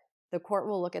 whatever. The court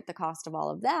will look at the cost of all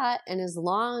of that. And as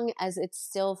long as it's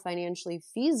still financially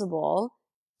feasible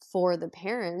for the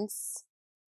parents,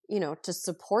 to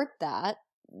support that,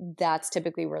 that's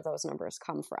typically where those numbers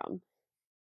come from.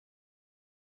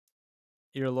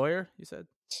 You're a lawyer, you said?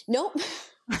 Nope.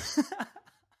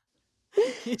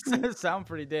 You sound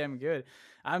pretty damn good.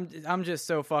 I'm just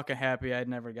so fucking happy I'd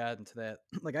never gotten to that.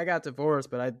 Like I got divorced,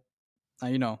 but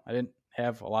I didn't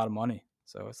have a lot of money,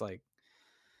 so it's like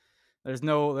there's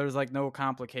like no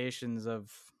complications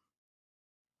of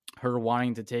her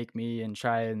wanting to take me and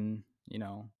try and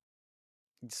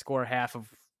score half of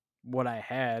what I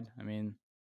had. I mean,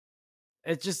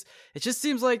 it just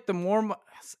seems like the more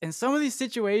in some of these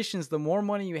situations, the more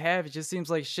money you have, it just seems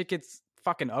like shit gets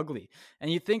fucking ugly.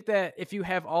 And you think that if you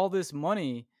have all this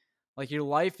money, like your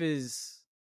life it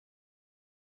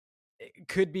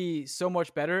could be so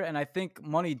much better. And I think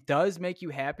money does make you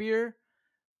happier,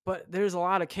 but there's a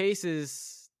lot of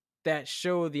cases that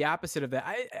show the opposite of that.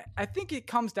 I think it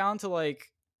comes down to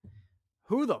like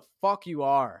who the fuck you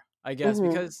are, I guess. Mm-hmm.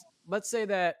 Because let's say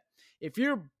that if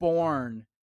you're born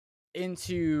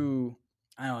into,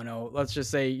 I don't know, let's just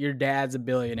say your dad's a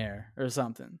billionaire or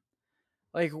something.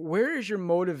 like, where is your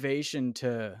motivation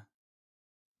to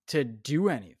do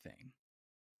anything?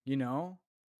 You know?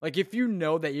 Like, if you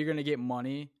know that you're going to get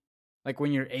money, like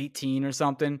when you're 18 or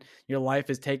something, your life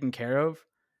is taken care of.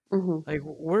 Mm-hmm. Like,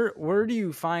 where do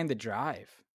you find the drive?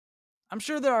 I'm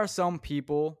sure there are some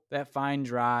people that find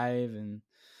drive,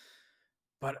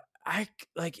 but I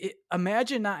like it,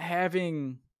 imagine not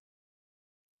having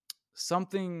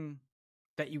something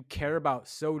that you care about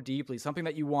so deeply, something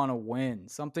that you want to win,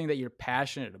 something that you're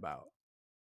passionate about.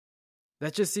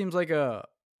 That just seems like a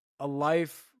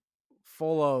life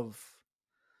full of,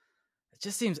 it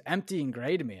just seems empty and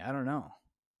gray to me. I don't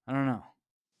know.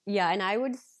 Yeah, and I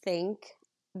would think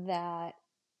that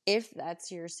if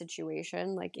that's your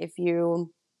situation, like if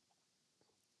you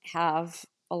have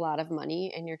a lot of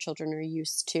money and your children are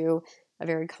used to a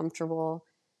very comfortable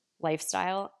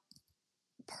lifestyle,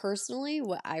 personally,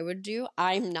 what I would do,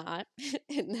 I'm not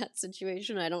in that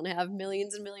situation. I don't have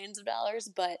millions and millions of dollars,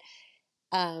 but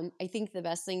I think the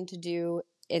best thing to do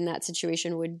in that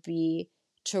situation would be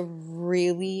to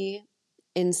really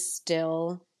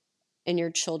instill in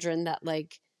your children that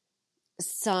like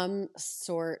some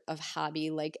sort of hobby.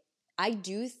 Like, I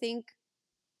do think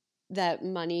that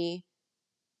money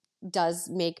does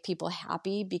make people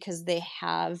happy because they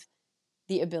have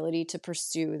the ability to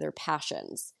pursue their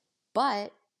passions.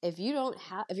 But if you don't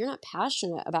have, if you're not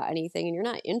passionate about anything and you're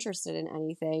not interested in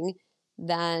anything,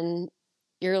 then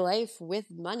your life with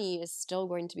money is still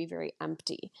going to be very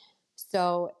empty.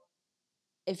 So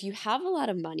if you have a lot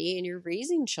of money and you're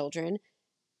raising children,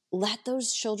 let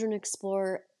those children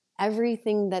explore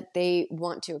everything that they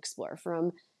want to explore,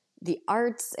 from the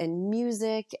arts and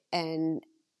music and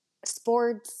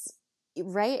sports,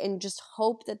 right? And just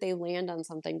hope that they land on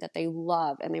something that they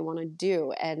love and they want to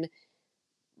do, and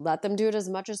let them do it as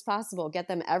much as possible. Get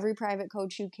them every private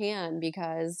coach you can,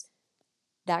 because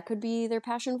that could be their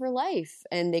passion for life,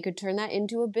 and they could turn that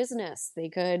into a business. They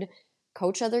could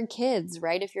coach other kids,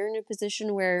 right? If you're in a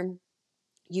position where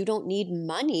you don't need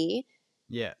money,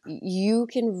 Yeah. you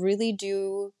can really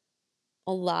do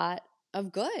a lot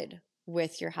of good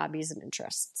with your hobbies and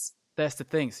interests. That's the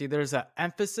thing. See, there's an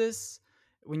emphasis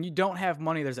when you don't have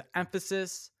money, there's an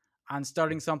emphasis on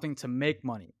starting something to make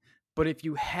money. But if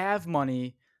you have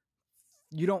money,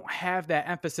 you don't have that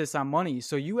emphasis on money.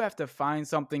 So you have to find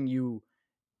something you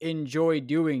enjoy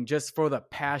doing just for the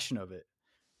passion of it.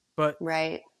 But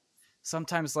right,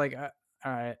 sometimes, like, all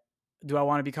right, do I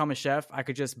want to become a chef? I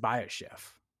could just buy a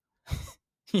chef.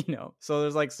 You know, so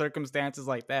there's like circumstances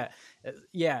like that.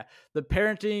 Yeah, the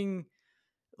parenting,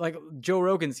 like Joe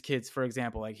Rogan's kids, for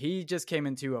example, like he just came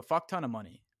into a fuck ton of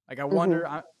money. Like I wonder,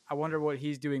 I wonder what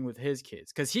he's doing with his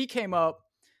kids, because he came up,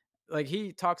 like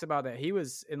he talks about that he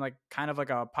was in like kind of like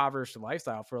a impoverished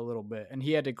lifestyle for a little bit, and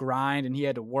he had to grind and he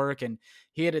had to work and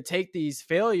he had to take these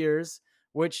failures,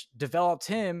 which developed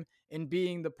him in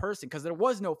being the person, because there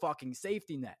was no fucking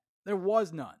safety net. There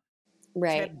was none.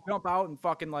 right. You had to jump out and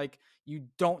fucking, like, you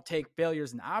don't take failure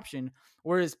as an option.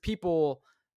 Whereas people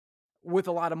with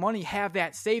a lot of money have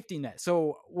that safety net.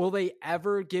 So will they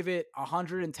ever give it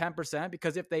 110%?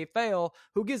 Because if they fail,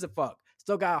 who gives a fuck?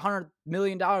 Still got $100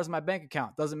 million in my bank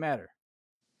account. Doesn't matter.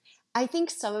 I think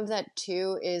some of that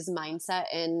too is mindset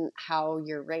and how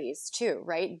you're raised too,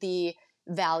 right? The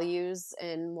values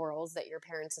and morals that your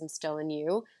parents instill in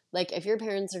you. Like if your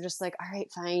parents are just like, all right,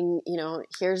 fine, you know,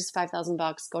 here's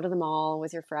 $5,000, go to the mall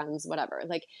with your friends, whatever.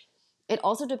 Like it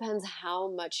also depends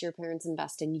how much your parents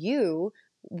invest in you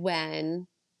when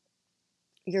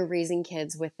you're raising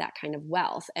kids with that kind of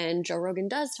wealth. And Joe Rogan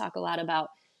does talk a lot about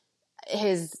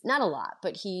his, not a lot,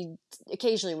 but he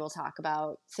occasionally will talk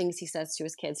about things he says to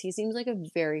his kids. He seems like a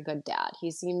very good dad. He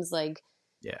seems like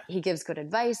he gives good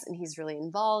advice and he's really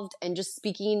involved. And just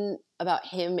speaking about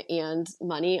him and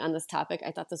money on this topic,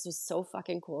 I thought this was so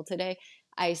fucking cool today.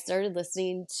 I started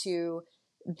listening to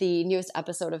the newest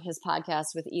episode of his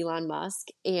podcast with Elon Musk,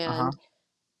 and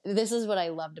this is what I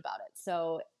loved about it.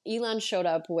 So Elon showed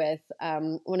up with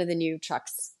one of the new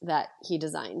trucks that he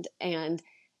designed, and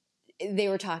they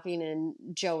were talking, and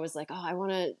Joe was like,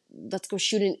 oh, let's go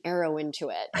shoot an arrow into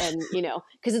it. And, you know,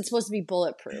 because it's supposed to be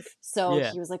bulletproof. So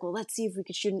he was like, well, let's see if we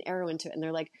could shoot an arrow into it. And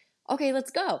they're like, okay,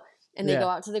 let's go. And they go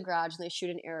out to the garage and they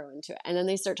shoot an arrow into it. And then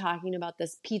they start talking about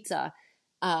this pizza.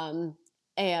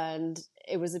 And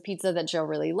it was a pizza that Joe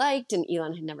really liked and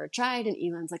Elon had never tried. And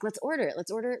Elon's like, let's order it. Let's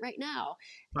order it right now.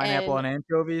 Pineapple and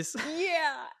anchovies.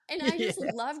 Yeah. And I just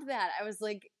loved that. I was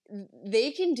like,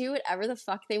 they can do whatever the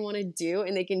fuck they want to do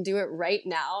and they can do it right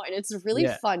now. And it's really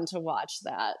fun to watch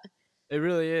that. It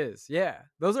really is. Yeah.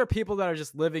 Those are people that are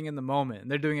just living in the moment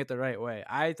and they're doing it the right way.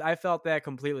 I felt that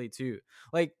completely too.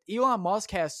 Like Elon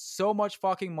Musk has so much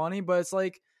fucking money, but it's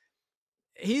like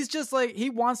he's just like, he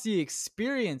wants the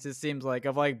experience, it seems like,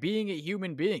 of like being a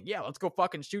human being. Yeah, let's go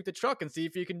fucking shoot the truck and see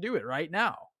if you can do it right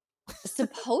now.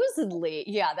 Supposedly,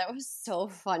 yeah, that was so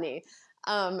funny.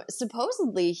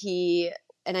 Supposedly he,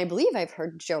 and I believe I've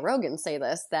heard Joe Rogan say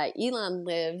this, that Elon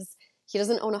he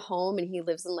doesn't own a home and he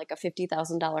lives in like a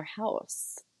 $50,000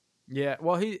 house. Yeah,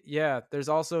 well, there's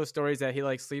also stories that he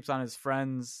like sleeps on his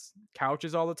friends'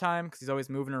 couches all the time because he's always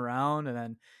moving around, and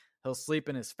then he'll sleep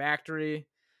in his factory.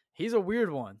 He's a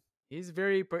weird one.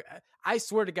 I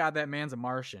swear to God, that man's a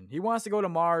Martian. He wants to go to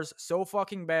Mars so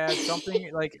fucking bad.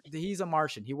 Something like, he's a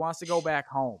Martian. He wants to go back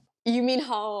home. You mean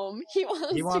home? He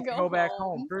wants to go back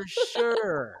home for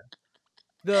sure.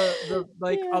 The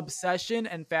like obsession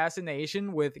and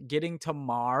fascination with getting to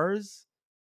Mars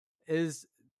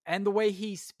and the way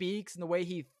he speaks and the way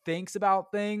he thinks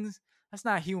about things, that's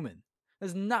not human.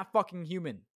 That's not fucking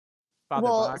human. Father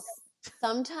Bach.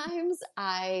 Sometimes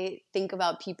I think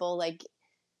about people like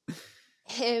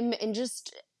him and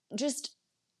just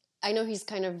I know he's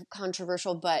kind of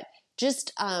controversial, but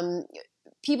just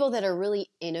people that are really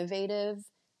innovative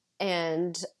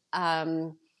and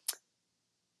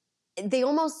they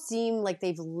almost seem like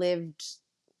they've lived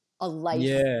a life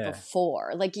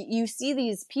before. Like you see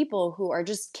these people who are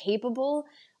just capable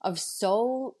of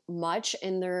so much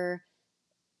and they're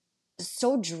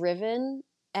so driven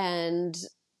and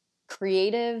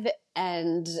creative,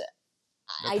 and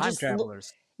I just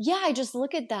travelers. I just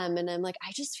look at them and I'm like,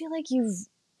 I just feel like you've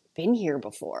been here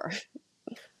before.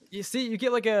 You see, you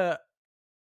get like a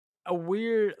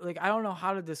weird, like, I don't know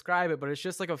how to describe it, but it's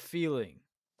just like a feeling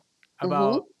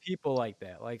about people like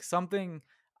that. Like something,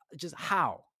 just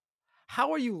how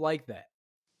are you like that?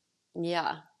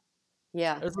 Yeah.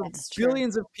 There's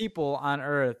billions of people on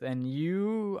Earth and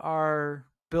you are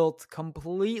built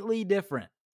completely different.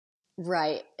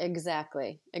 Right.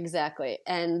 Exactly.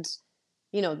 And,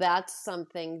 that's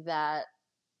something that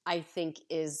I think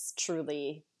is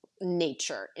truly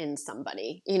nature in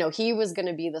somebody. He was going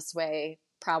to be this way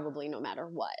probably no matter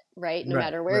what, right? No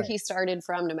matter where he started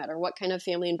from, no matter what kind of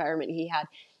family environment he had.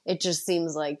 It just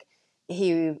seems like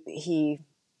he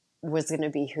was going to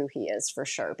be who he is for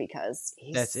sure because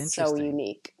he's so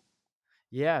unique.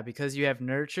 Yeah, because you have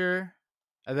nurture.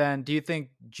 And then do you think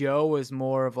Joe was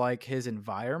more of like his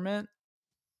environment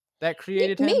that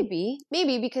created him?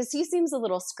 Maybe because he seems a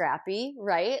little scrappy,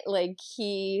 right? Like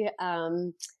he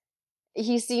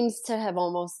seems to have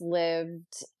almost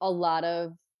lived a lot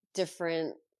of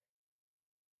different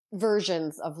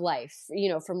versions of life,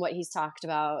 from what he's talked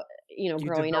about,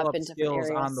 growing up in different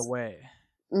areas on the way.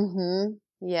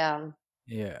 Yeah.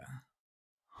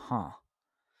 Huh.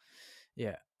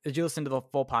 Yeah. Did you listen to the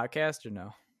full podcast or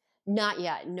no? Not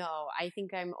yet. No, I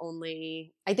think I'm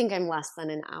less than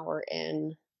an hour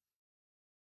in.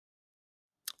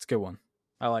 It's a good one.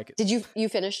 I like it. Did you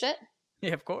finished it?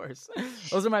 Yeah, of course.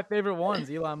 Those are my favorite ones,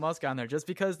 Elon Musk on there, just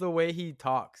because the way he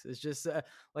talks is just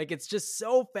it's just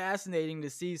so fascinating to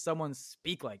see someone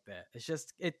speak like that.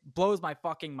 It blows my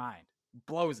fucking mind.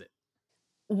 Blows it.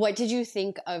 What did you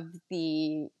think of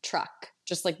the truck?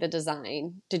 Just like the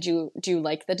design. Do you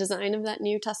like the design of that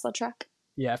new Tesla truck?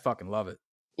 Yeah, I fucking love it.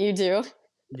 You do?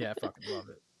 Yeah, I fucking love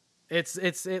it.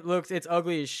 It's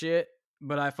ugly as shit,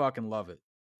 but I fucking love it.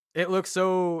 It looks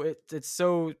so it's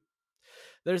so.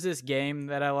 There's this game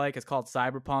that I like. It's called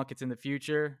Cyberpunk. It's in the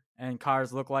future, and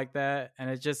cars look like that, and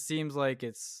it just seems like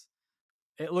it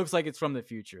looks like it's from the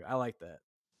future. I like that.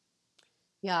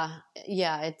 Yeah.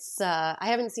 It's I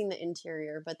haven't seen the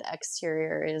interior, but the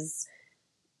exterior is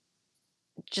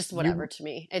just whatever to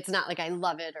me. It's not like I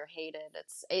love it or hate it.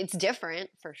 It's different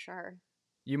for sure.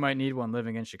 You might need one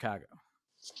living in Chicago.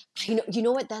 You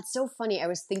know what? That's so funny. I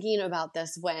was thinking about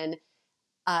this when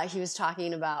he was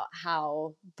talking about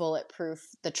how bulletproof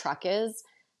the truck is.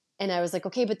 And I was like,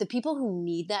 okay, but the people who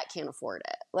need that can't afford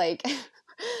it. Like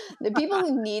the people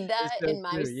who need that in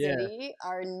my city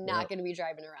are not going to be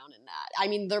driving around in that. I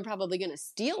mean, they're probably going to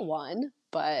steal one,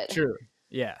 but. True.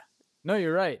 Yeah. No,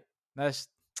 you're right. That's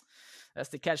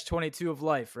the catch-22 of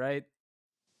life, right?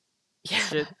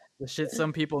 Yeah. The shit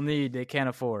some people need, they can't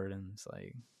afford. And it's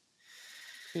like.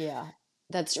 Yeah,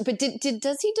 that's true. But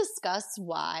does he discuss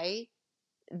why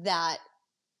that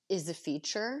is a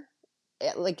feature?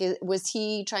 Like, was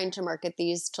he trying to market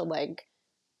these to like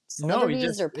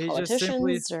celebrities or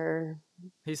politicians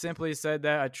He simply said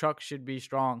that a truck should be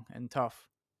strong and tough.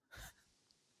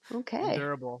 Okay. And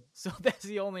durable. So that's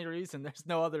the only reason. There's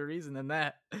no other reason than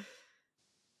that.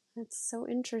 That's so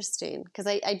interesting because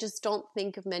I just don't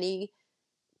think of many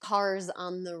cars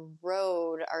on the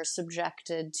road are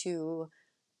subjected to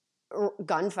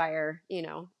gunfire,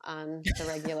 on the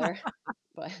regular.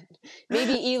 but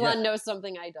maybe Elon Yeah. knows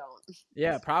something I don't.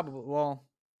 Yeah, probably. Well,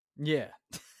 yeah.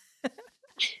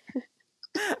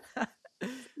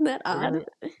 Isn't that odd?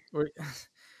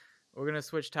 We're gonna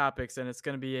switch topics, and it's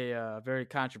gonna be a very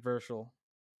controversial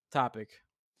topic.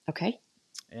 Okay.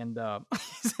 And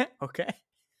okay.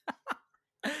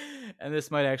 And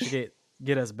this might actually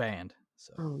get us banned.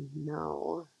 So. Oh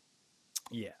no.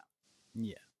 Yeah.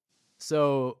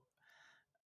 So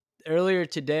earlier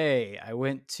today, I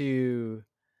went to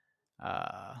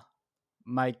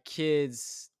my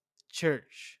kids'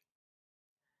 church,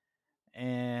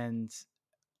 and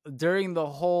during the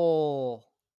whole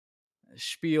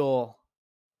spiel,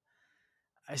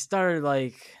 I started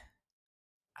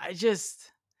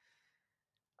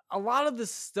a lot of the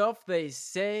stuff they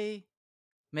say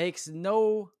makes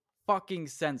no fucking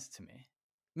sense to me.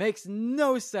 Makes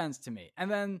no sense to me.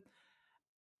 And then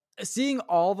seeing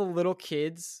all the little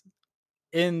kids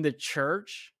in the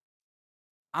church,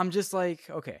 I'm just like,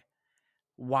 okay,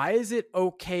 why is it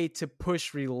okay to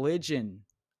push religion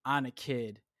on a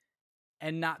kid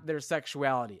and not their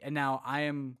sexuality? And now I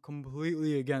am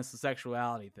completely against the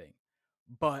sexuality thing,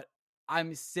 but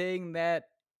I'm saying that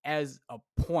as a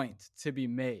point to be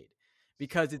made,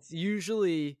 because it's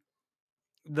usually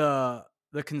the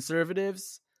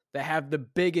conservatives that have the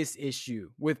biggest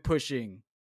issue with pushing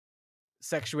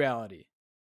sexuality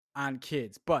on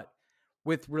kids. But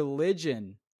with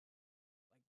religion,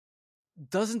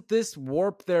 doesn't this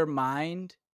warp their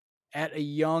mind at a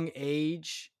young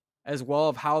age as well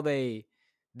of how they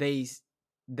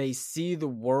see the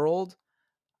world?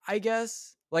 I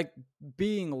guess, like,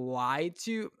 being lied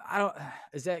to. I don't.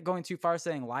 Is that going too far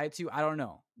saying lied to? I don't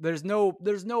know. There's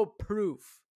no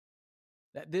proof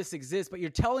that this exists, but you're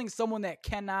telling someone that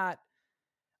cannot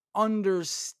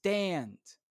understand.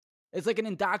 It's like an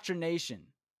indoctrination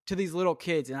to these little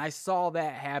kids, and I saw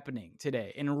that happening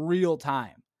today in real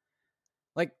time.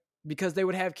 Like, because they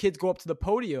would have kids go up to the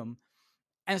podium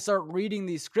and start reading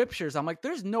these scriptures. I'm like,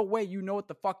 there's no way you know what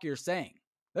the fuck you're saying.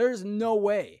 There's no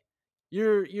way.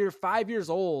 You're 5 years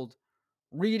old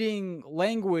reading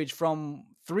language from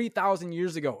 3,000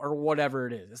 years ago or whatever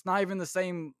it is. It's not even the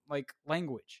same like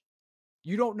language.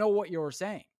 You don't know what you're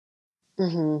saying.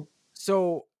 Mm-hmm.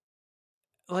 So,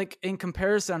 like, in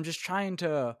comparison, I'm just trying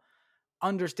to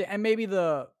understand, and maybe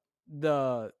the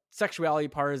sexuality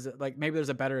part is like, maybe there's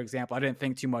a better example. I didn't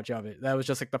think too much of it. That was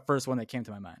just like the first one that came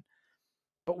to my mind.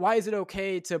 But why is it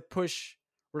okay to push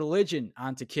religion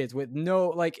onto kids with no,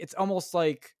 like, it's almost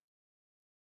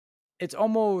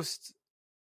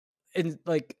in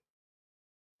like,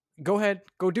 go ahead,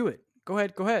 go do it. Go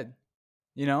ahead.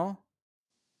 You know?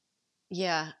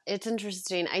 Yeah, it's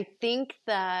interesting. I think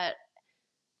that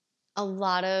a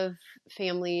lot of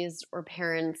families or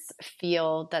parents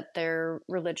feel that their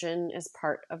religion is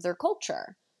part of their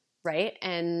culture, right?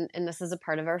 And this is a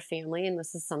part of our family, and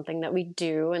this is something that we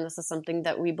do, and this is something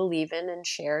that we believe in and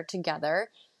share together.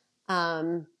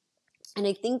 And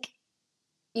I think,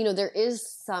 there is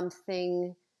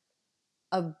something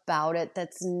about it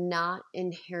that's not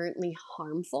inherently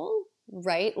harmful,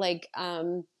 right? Like,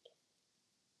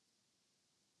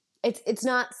 it's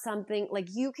not something like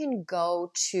you can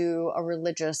go to a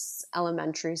religious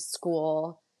elementary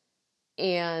school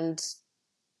and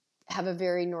have a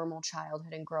very normal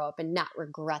childhood and grow up and not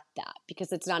regret that,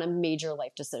 because it's not a major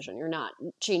life decision. You're not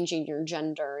changing your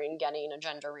gender and getting a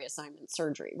gender reassignment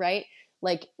surgery, right?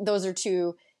 Like, those are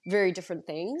two very different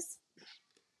things.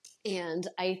 And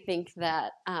I think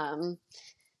that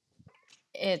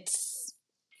it's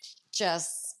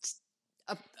just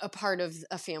a part of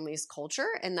a family's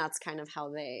culture, and that's kind of how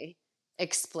they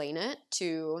explain it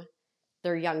to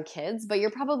their young kids. But you're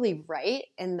probably right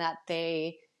in that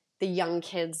the young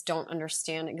kids don't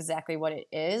understand exactly what it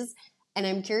is. And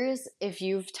I'm curious if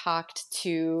you've talked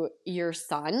to your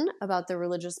son about the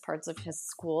religious parts of his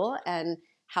school and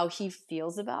how he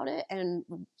feels about it and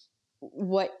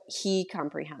what he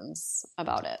comprehends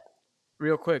about it.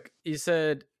 Real quick, you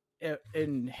said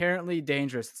inherently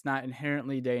dangerous. It's not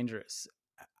inherently dangerous.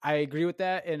 I agree with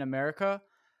that in America,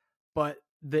 but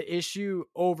the issue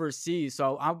overseas.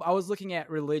 So I was looking at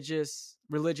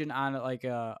religion on like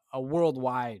a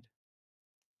worldwide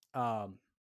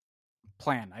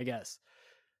plan, I guess.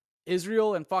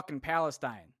 Israel and fucking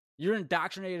Palestine. You're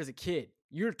indoctrinated as a kid.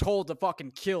 You're told to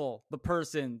fucking kill the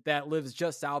person that lives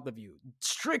just south of you,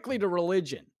 strictly to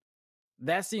religion.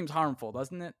 That seems harmful,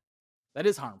 doesn't it? That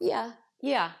is harmful.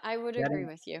 Yeah, I would agree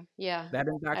with you. Yeah, that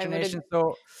indoctrination.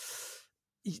 So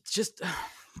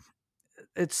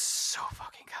it's so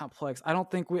fucking complex. I don't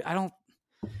think we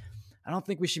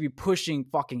should be pushing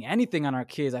fucking anything on our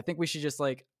kids. I think we should just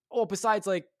besides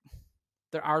like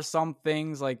there are some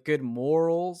things like good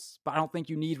morals, but I don't think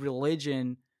you need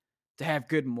religion to have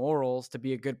good morals to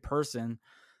be a good person.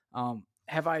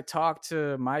 Have I talked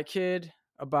to my kid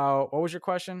about, what was your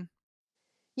question?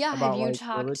 Yeah, have About you like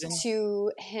talked religion?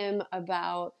 to him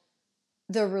about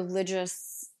the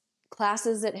religious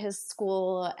classes at his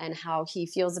school and how he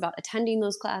feels about attending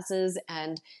those classes,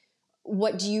 and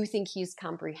what do you think he's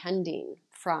comprehending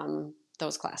from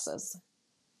those classes?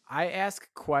 I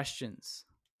ask questions.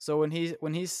 So when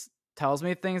he tells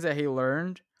me things that he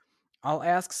learned, I'll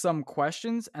ask some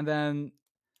questions, and then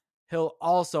he'll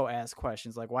also ask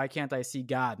questions like, why can't I see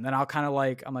God? And then I'll kind of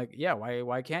like, I'm like, yeah,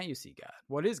 why can't you see God?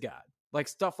 What is God? Like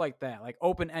stuff like that, like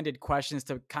open-ended questions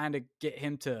to kind of get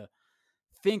him to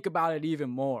think about it even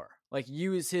more, like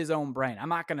use his own brain. I'm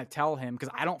not going to tell him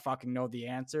because I don't fucking know the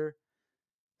answer.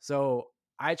 So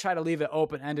I try to leave it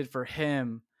open-ended for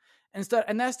him instead.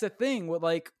 And that's the thing with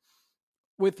like,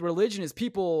 with religion is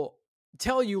people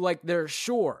tell you like they're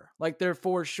sure, like they're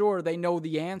for sure they know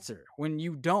the answer when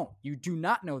you don't. You do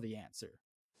not know the answer.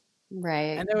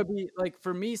 Right. And that would be like,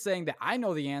 for me saying that I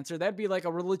know the answer, that'd be like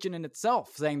a religion in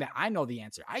itself, saying that I know the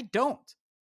answer. I don't.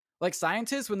 Like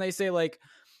scientists, when they say like,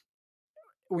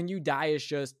 when you die, it's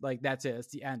just like, that's it, it's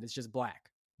the end, it's just black.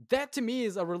 That to me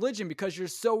is a religion because you're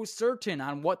so certain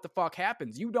on what the fuck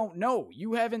happens. You don't know.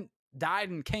 You haven't died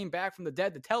and came back from the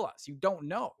dead to tell us. You don't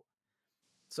know.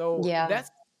 So Yeah.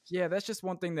 that's just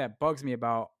one thing that bugs me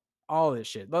about all this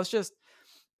shit. Let's just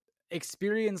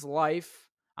experience life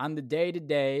on the day to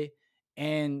day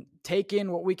and take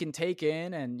in what we can take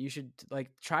in. And you should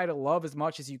like try to love as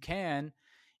much as you can.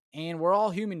 And we're all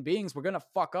human beings. We're going to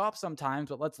fuck up sometimes,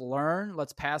 but let's learn.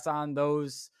 Let's pass on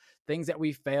those things that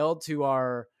we failed to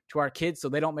our kids so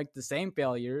they don't make the same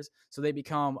failures, so they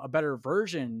become a better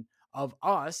version of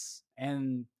us.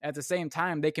 And at the same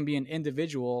time, they can be an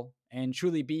individual and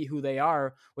truly be who they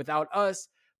are without us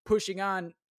pushing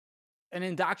on an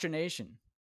indoctrination.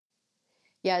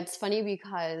 Yeah, it's funny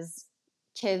because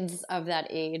kids of that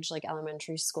age, like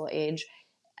elementary school age,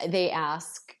 they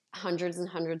ask hundreds and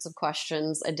hundreds of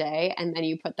questions a day, and then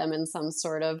you put them in some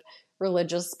sort of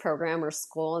religious program or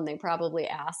school, and they probably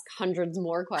ask hundreds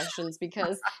more questions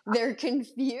because they're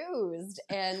confused.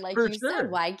 And like For you said, sure.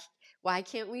 why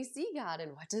can't we see God?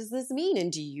 And what does this mean?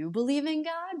 And do you believe in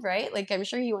God? Right? Like I'm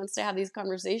sure he wants to have these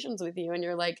conversations with you, and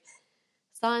you're like,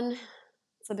 son,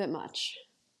 it's a bit much.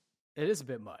 It is a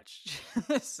bit much.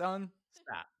 Son,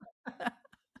 stop.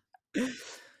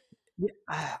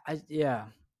 Yeah.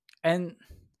 And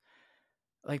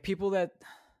like people that,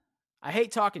 I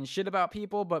hate talking shit about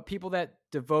people, but people that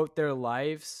devote their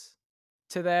lives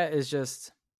to that is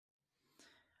just,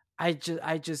 I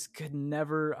just could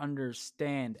never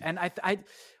understand. And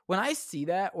when I see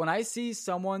that, when I see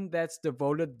someone that's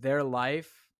devoted their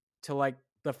life to like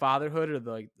the fatherhood or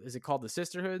the, like, is it called the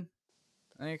sisterhood?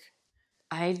 I think.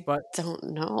 I But don't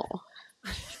know.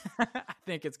 I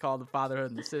think it's called the fatherhood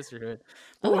and the sisterhood.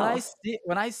 But Oh,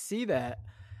 when I see that,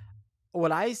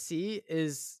 what I see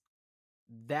is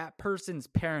that person's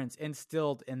parents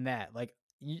instilled in that. Like,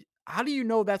 how do you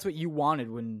know that's what you wanted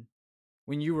when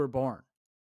you were born?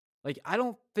 Like, I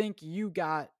don't think you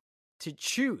got to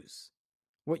choose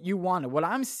what you wanted. What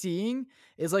I'm seeing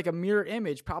is like a mirror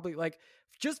image, probably like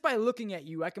just by looking at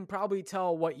you, I can probably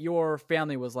tell what your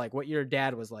family was like, what your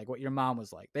dad was like, what your mom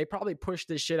was like. They probably pushed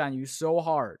this shit on you so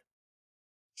hard.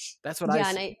 That's what I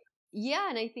yeah, see.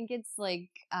 and I think it's like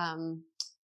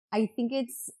I think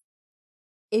it's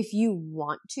if you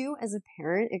want to as a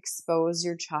parent expose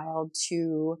your child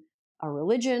to a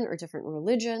religion or different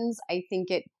religions, I think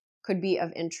it could be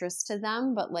of interest to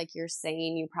them, but like you're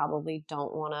saying, you probably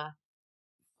don't want to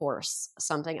force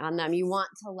something on them. You want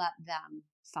to let them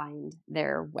find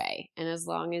their way. And as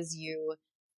long as you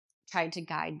try to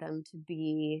guide them to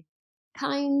be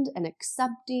kind and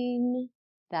accepting,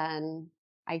 then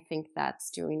I think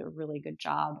that's doing a really good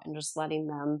job and just letting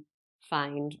them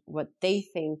find what they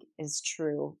think is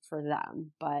true for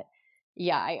them. But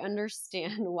yeah, I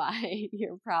understand why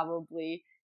you're probably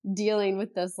dealing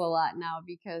with this a lot now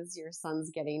because your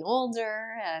son's getting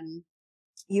older and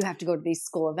you have to go to these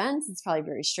school events. It's probably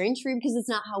very strange for you because it's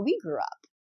not how we grew up.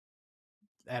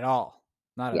 At all.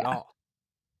 Not at Yeah. all.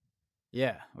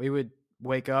 Yeah. We would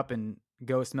wake up and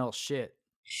go smell shit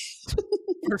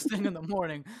first thing in the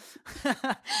morning. A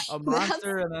That's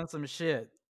monster and then some shit.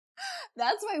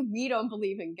 that's why we don't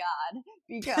believe in God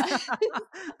because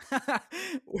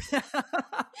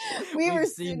we We've were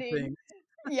seen sitting things.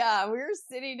 yeah, we were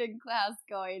sitting in class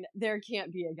going, there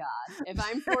can't be a God. If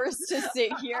I'm forced to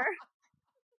sit here,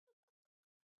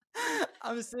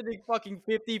 I'm sitting fucking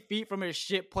 50 feet from a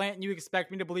shit plant and you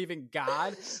expect me to believe in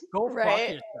God? Go fuck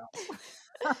right?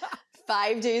 yourself.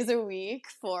 5 days a week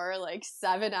for like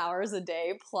 7 hours a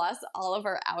day, plus all of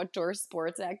our outdoor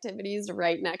sports activities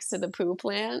right next to the poo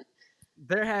plant.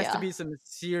 There has to Yeah. be some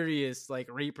serious like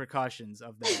repercussions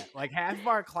of that. Like half of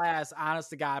our class, honest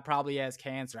to God, probably has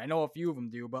cancer. I know a few of them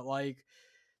do, but like,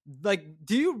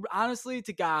 do you honestly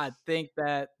to God think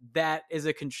that that is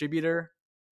a contributor?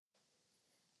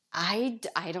 I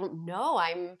don't know.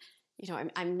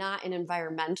 I'm not an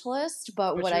environmentalist,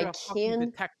 but But what you're I a fucking can,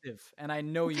 detective, and I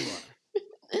know you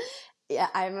are. yeah,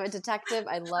 I'm a detective.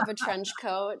 I love a trench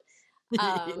coat.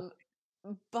 Um,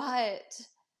 but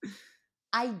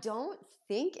I don't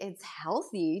think it's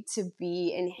healthy to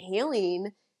be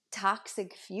inhaling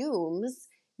toxic fumes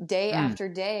day Mm, after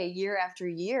day, year after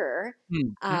year.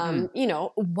 mm.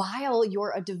 While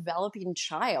you're a developing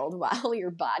child, while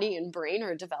your body and brain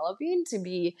are developing, to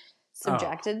be Oh,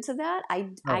 subjected to that, I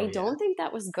oh yeah. don't think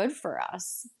that was good for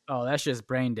us. Oh, that's just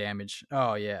brain damage.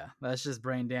 Oh yeah, that's just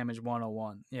brain damage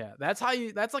 101. Yeah, that's how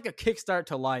you. That's like a kickstart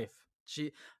to life.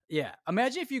 Yeah.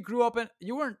 Imagine if you grew up and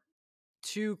you weren't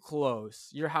too close.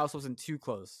 Your house wasn't too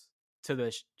close to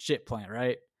the shit plant,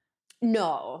 right?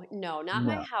 No, no, not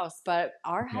my No. house, but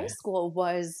our high Okay. school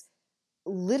was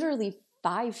literally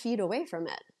 5 feet away from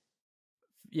it.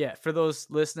 Yeah. For those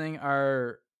listening,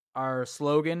 our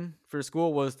slogan for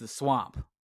school was the swamp,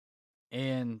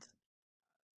 and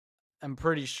I'm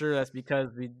pretty sure that's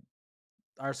because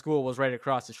our school was right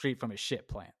across the street from a shit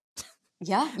plant.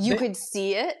 Yeah, you They- could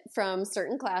see it from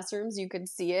certain classrooms. You could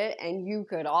see it and you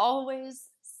could always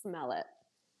smell it.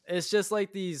 It's just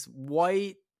like these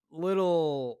white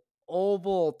little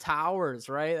oval towers,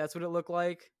 right? That's what it looked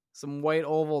like. Some white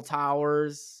oval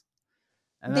towers.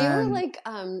 And They were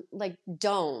then like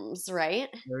domes, right?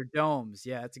 they're domes.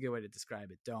 Yeah, that's a good way to describe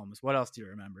it. Domes. What else do you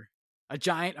remember? A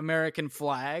giant American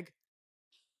flag.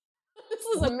 This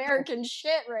is What the, American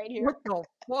shit right here. what the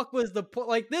fuck was the point?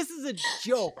 Like, this is a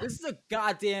joke. This is a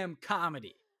goddamn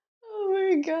comedy. Oh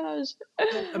my gosh.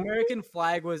 The American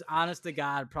flag was, honest to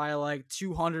God, probably like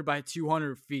 200 by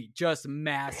 200 feet, just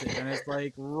massive. And it's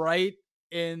like right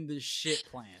in the shit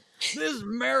plant. This is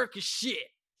America shit.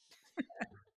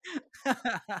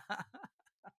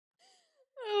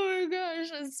 Oh my gosh,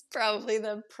 it's probably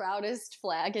the proudest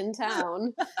flag in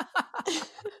town.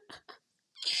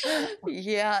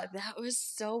 Yeah, that was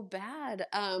so bad.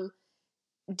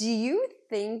 Do you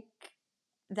think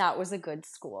that was a good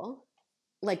school?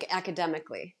 Like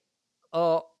academically?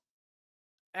 Oh,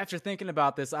 after thinking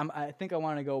about this, I think I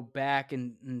want to go back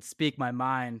and speak my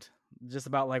mind just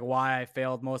about like why I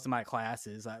failed most of my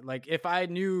classes. Like if I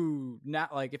knew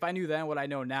not like if I knew then what I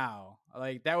know now,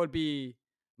 like that would be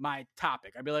my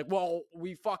topic. I'd be like, well,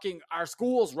 our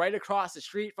school's right across the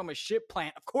street from a ship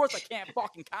plant. Of course I can't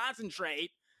fucking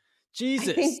concentrate. I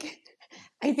Jesus. think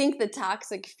I think the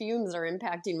toxic fumes are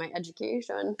impacting my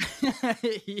education.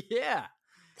 Yeah.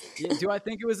 Yeah, do I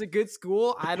think it was a good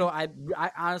school? I don't.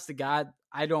 I honest to God,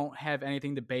 I don't have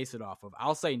anything to base it off of.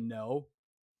 I'll say no.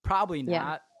 Probably Yeah.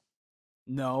 not.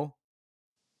 No.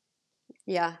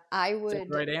 Yeah, I Is that the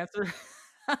would right answer?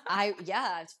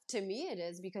 yeah, to me it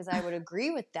is because I would agree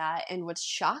with that. And what's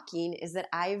shocking is that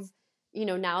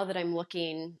now that I'm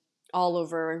looking all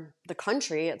over the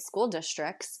country at school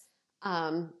districts,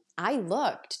 I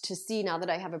looked to see now that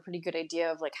I have a pretty good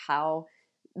idea of like how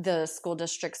the school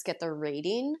districts get their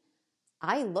rating.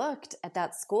 I looked at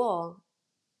that school.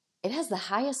 It has the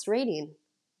highest rating.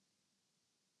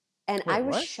 And I Wait,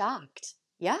 was what? shocked.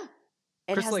 Yeah.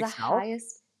 It Crystal has Lake the South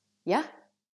highest. Yeah.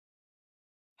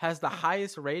 has the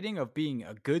highest rating of being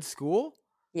a good school?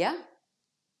 Yeah.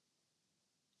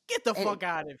 Get the It, fuck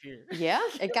out of here. yeah.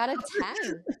 It got a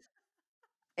 10.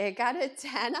 It got a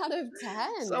 10 out of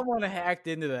 10. Someone hacked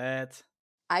into that.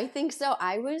 I think so.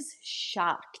 I was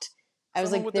shocked. I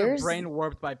was Someone like, with their brain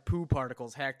warped by poo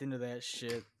particles hacked into that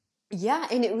shit. yeah.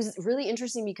 And it was really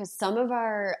interesting because some of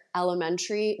our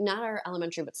not our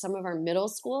elementary, but some of our middle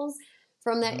schools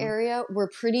from that Mhm. area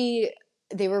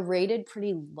they were rated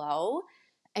pretty low.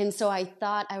 And so I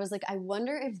was like, I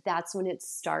wonder if that's when it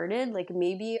started. Like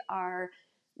maybe our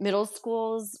middle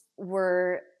schools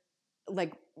were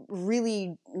like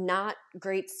really not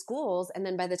great schools. And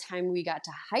then by the time we got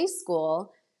to high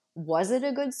school, was it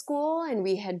a good school? And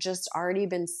we had just already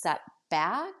been set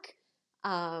back.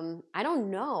 I don't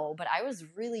know, but I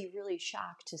was really, really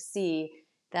shocked to see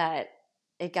that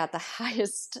it got the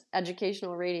highest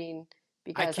educational rating I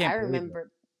because can't believe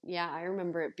it. I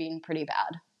remember it being pretty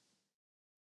bad.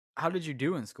 How did you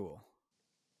do in school?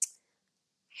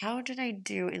 How did I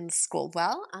do in school?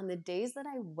 Well, on the days that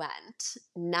I went,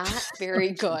 not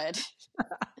very good.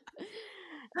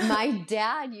 My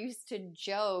dad used to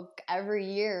joke every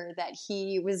year that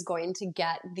he was going to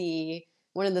get the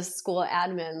one of the school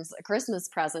admins a Christmas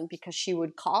present because she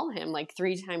would call him like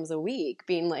 3 times a week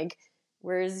being like,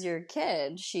 where's your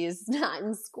kid? She's not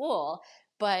in school.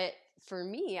 But for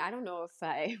me, I don't know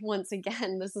if once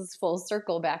again, this is full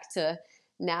circle back to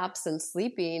naps and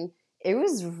sleeping. It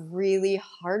was really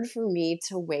hard for me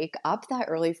to wake up that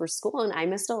early for school. And I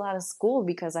missed a lot of school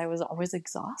because I was always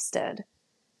exhausted.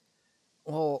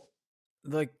 Well,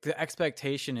 like the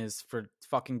expectation is for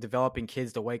fucking developing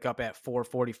kids to wake up at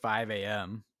 4:45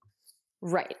 a.m.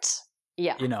 Right.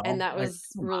 Yeah. You know, and that like, was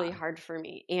really hard for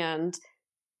me. And,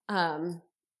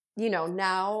 you know,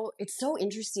 now it's so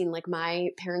interesting. Like my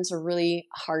parents are really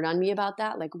hard on me about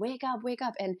that. Like, wake up, wake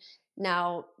up. And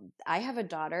now I have a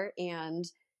daughter and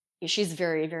she's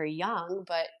very, very young,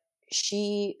 but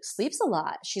she sleeps a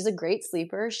lot. She's a great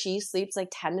sleeper. She sleeps like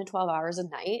 10 to 12 hours a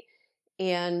night.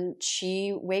 And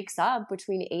she wakes up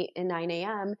between 8 and 9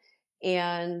 a.m.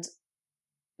 And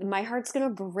my heart's going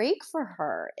to break for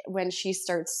her when she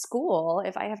starts school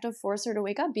if I have to force her to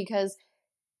wake up, because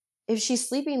if she's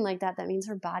sleeping like that, that means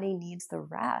her body needs the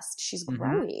rest. She's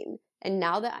growing. And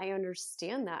now that I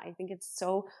understand that, I think it's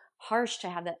so harsh to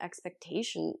have that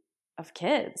expectation of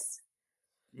kids.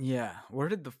 Yeah. Where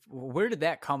did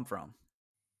that come from?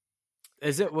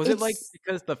 Was it like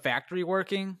because the factory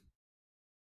working?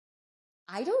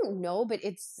 I don't know, but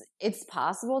it's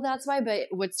possible that's why. But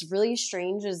what's really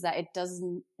strange is that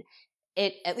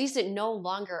at least it no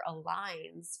longer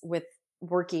aligns with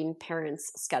working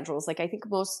parents' schedules. Like I think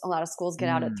a lot of schools get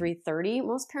out at 3:30.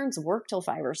 Most parents work till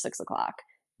 5 or 6 o'clock.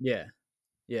 Yeah.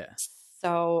 Yeah.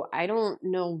 So I don't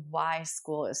know why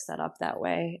school is set up that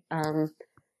way.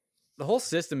 The whole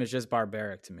system is just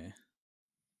barbaric to me.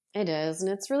 It is. And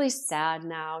it's really sad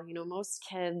now. You know, most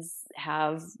kids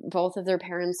have both of their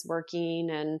parents working,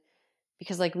 and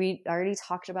because like we already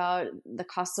talked about, the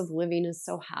cost of living is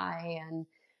so high. And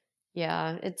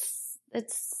yeah, it's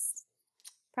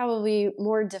probably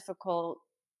more difficult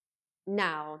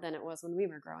now than it was when we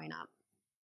were growing up.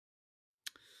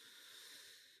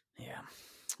 Yeah.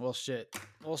 Well, shit,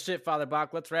 Father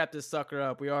Bach, let's wrap this sucker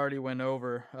up. We already went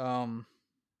over,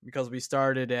 because we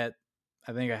started at,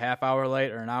 I think, a half hour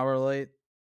late or an hour late.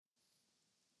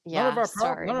 Yeah,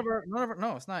 sorry. None of our,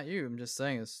 no, it's not you. I'm just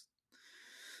saying this.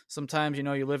 Sometimes, you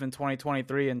know, you live in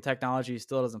 2023 and technology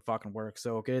still doesn't fucking work.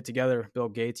 So get it together, Bill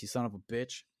Gates, you son of a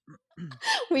bitch.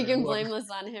 We can blame this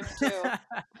on him too.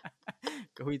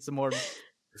 Go eat some more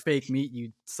fake meat,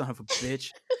 you son of a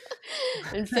bitch.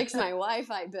 And fix my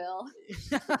Wi-Fi bill.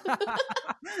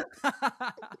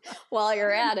 While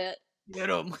you're at it. Get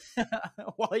them.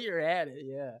 While you're at it,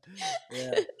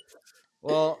 yeah.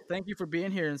 Well, thank you for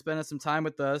being here and spending some time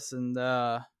with us and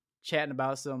chatting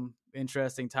about some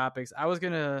interesting topics. I was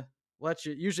going to let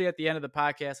you, usually at the end of the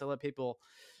podcast, I let people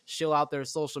shill out their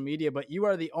social media, but you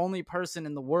are the only person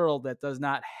in the world that does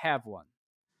not have one.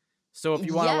 So if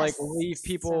you want to like leave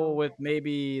people with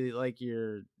maybe like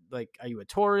are you a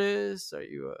Taurus? Are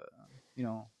you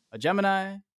a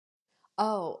Gemini?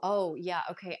 Oh yeah.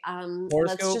 Okay.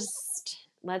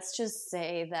 Let's just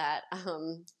say that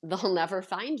they'll never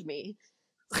find me.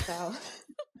 So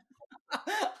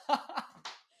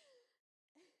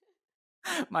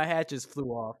my hat just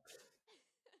flew off.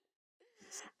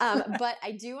 But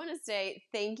I do want to say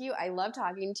thank you. I love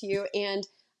talking to you. And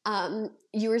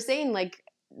you were saying like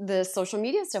the social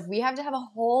media stuff, we have to have a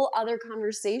whole other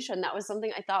conversation. That was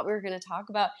something I thought we were going to talk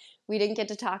about. We didn't get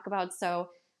to talk about. So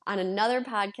on another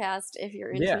podcast, if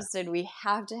you're interested, we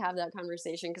have to have that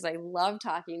conversation because I love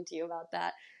talking to you about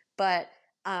that. But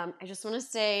I just want to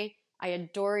say I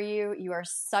adore you. You are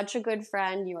such a good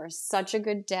friend. You are such a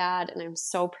good dad. And I'm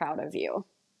so proud of you.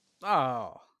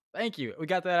 Oh, thank you. We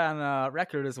got that on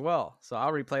record as well. So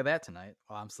I'll replay that tonight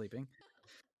while I'm sleeping.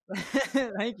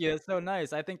 Thank you. That's so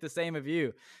nice. I think the same of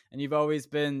you. And you've always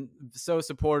been so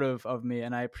supportive of me,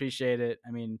 and I appreciate it.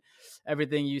 I mean,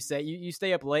 everything you say, you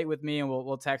stay up late with me and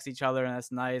we'll text each other, and that's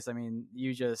nice. I mean,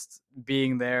 you just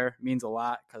being there means a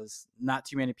lot because not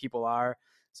too many people are.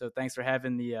 So thanks for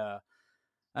having the,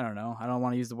 I don't know. I don't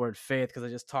want to use the word faith because I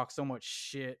just talk so much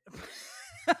shit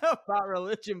about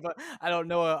religion, but I don't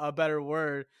know a better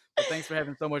word. But thanks for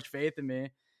having so much faith in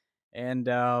me. And,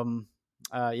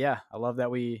 yeah, I love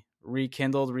that we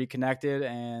reconnected,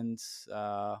 and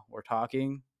we're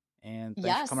talking. And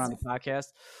thanks for coming on the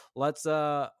podcast. Let's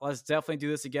definitely do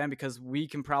this again because we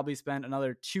can probably spend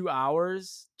another 2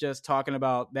 hours just talking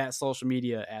about that social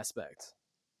media aspect.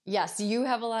 Yes, you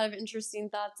have a lot of interesting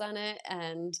thoughts on it,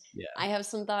 and I have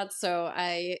some thoughts. So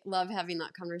I love having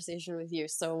that conversation with you.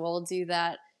 So we'll do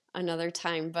that another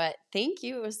time. But thank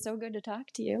you. It was so good to talk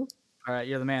to you. All right,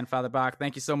 you're the man, Father Bach.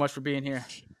 Thank you so much for being here.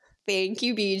 Thank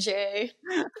you, BJ.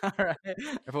 All right.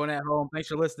 Everyone at home, thanks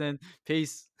for listening.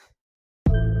 Peace.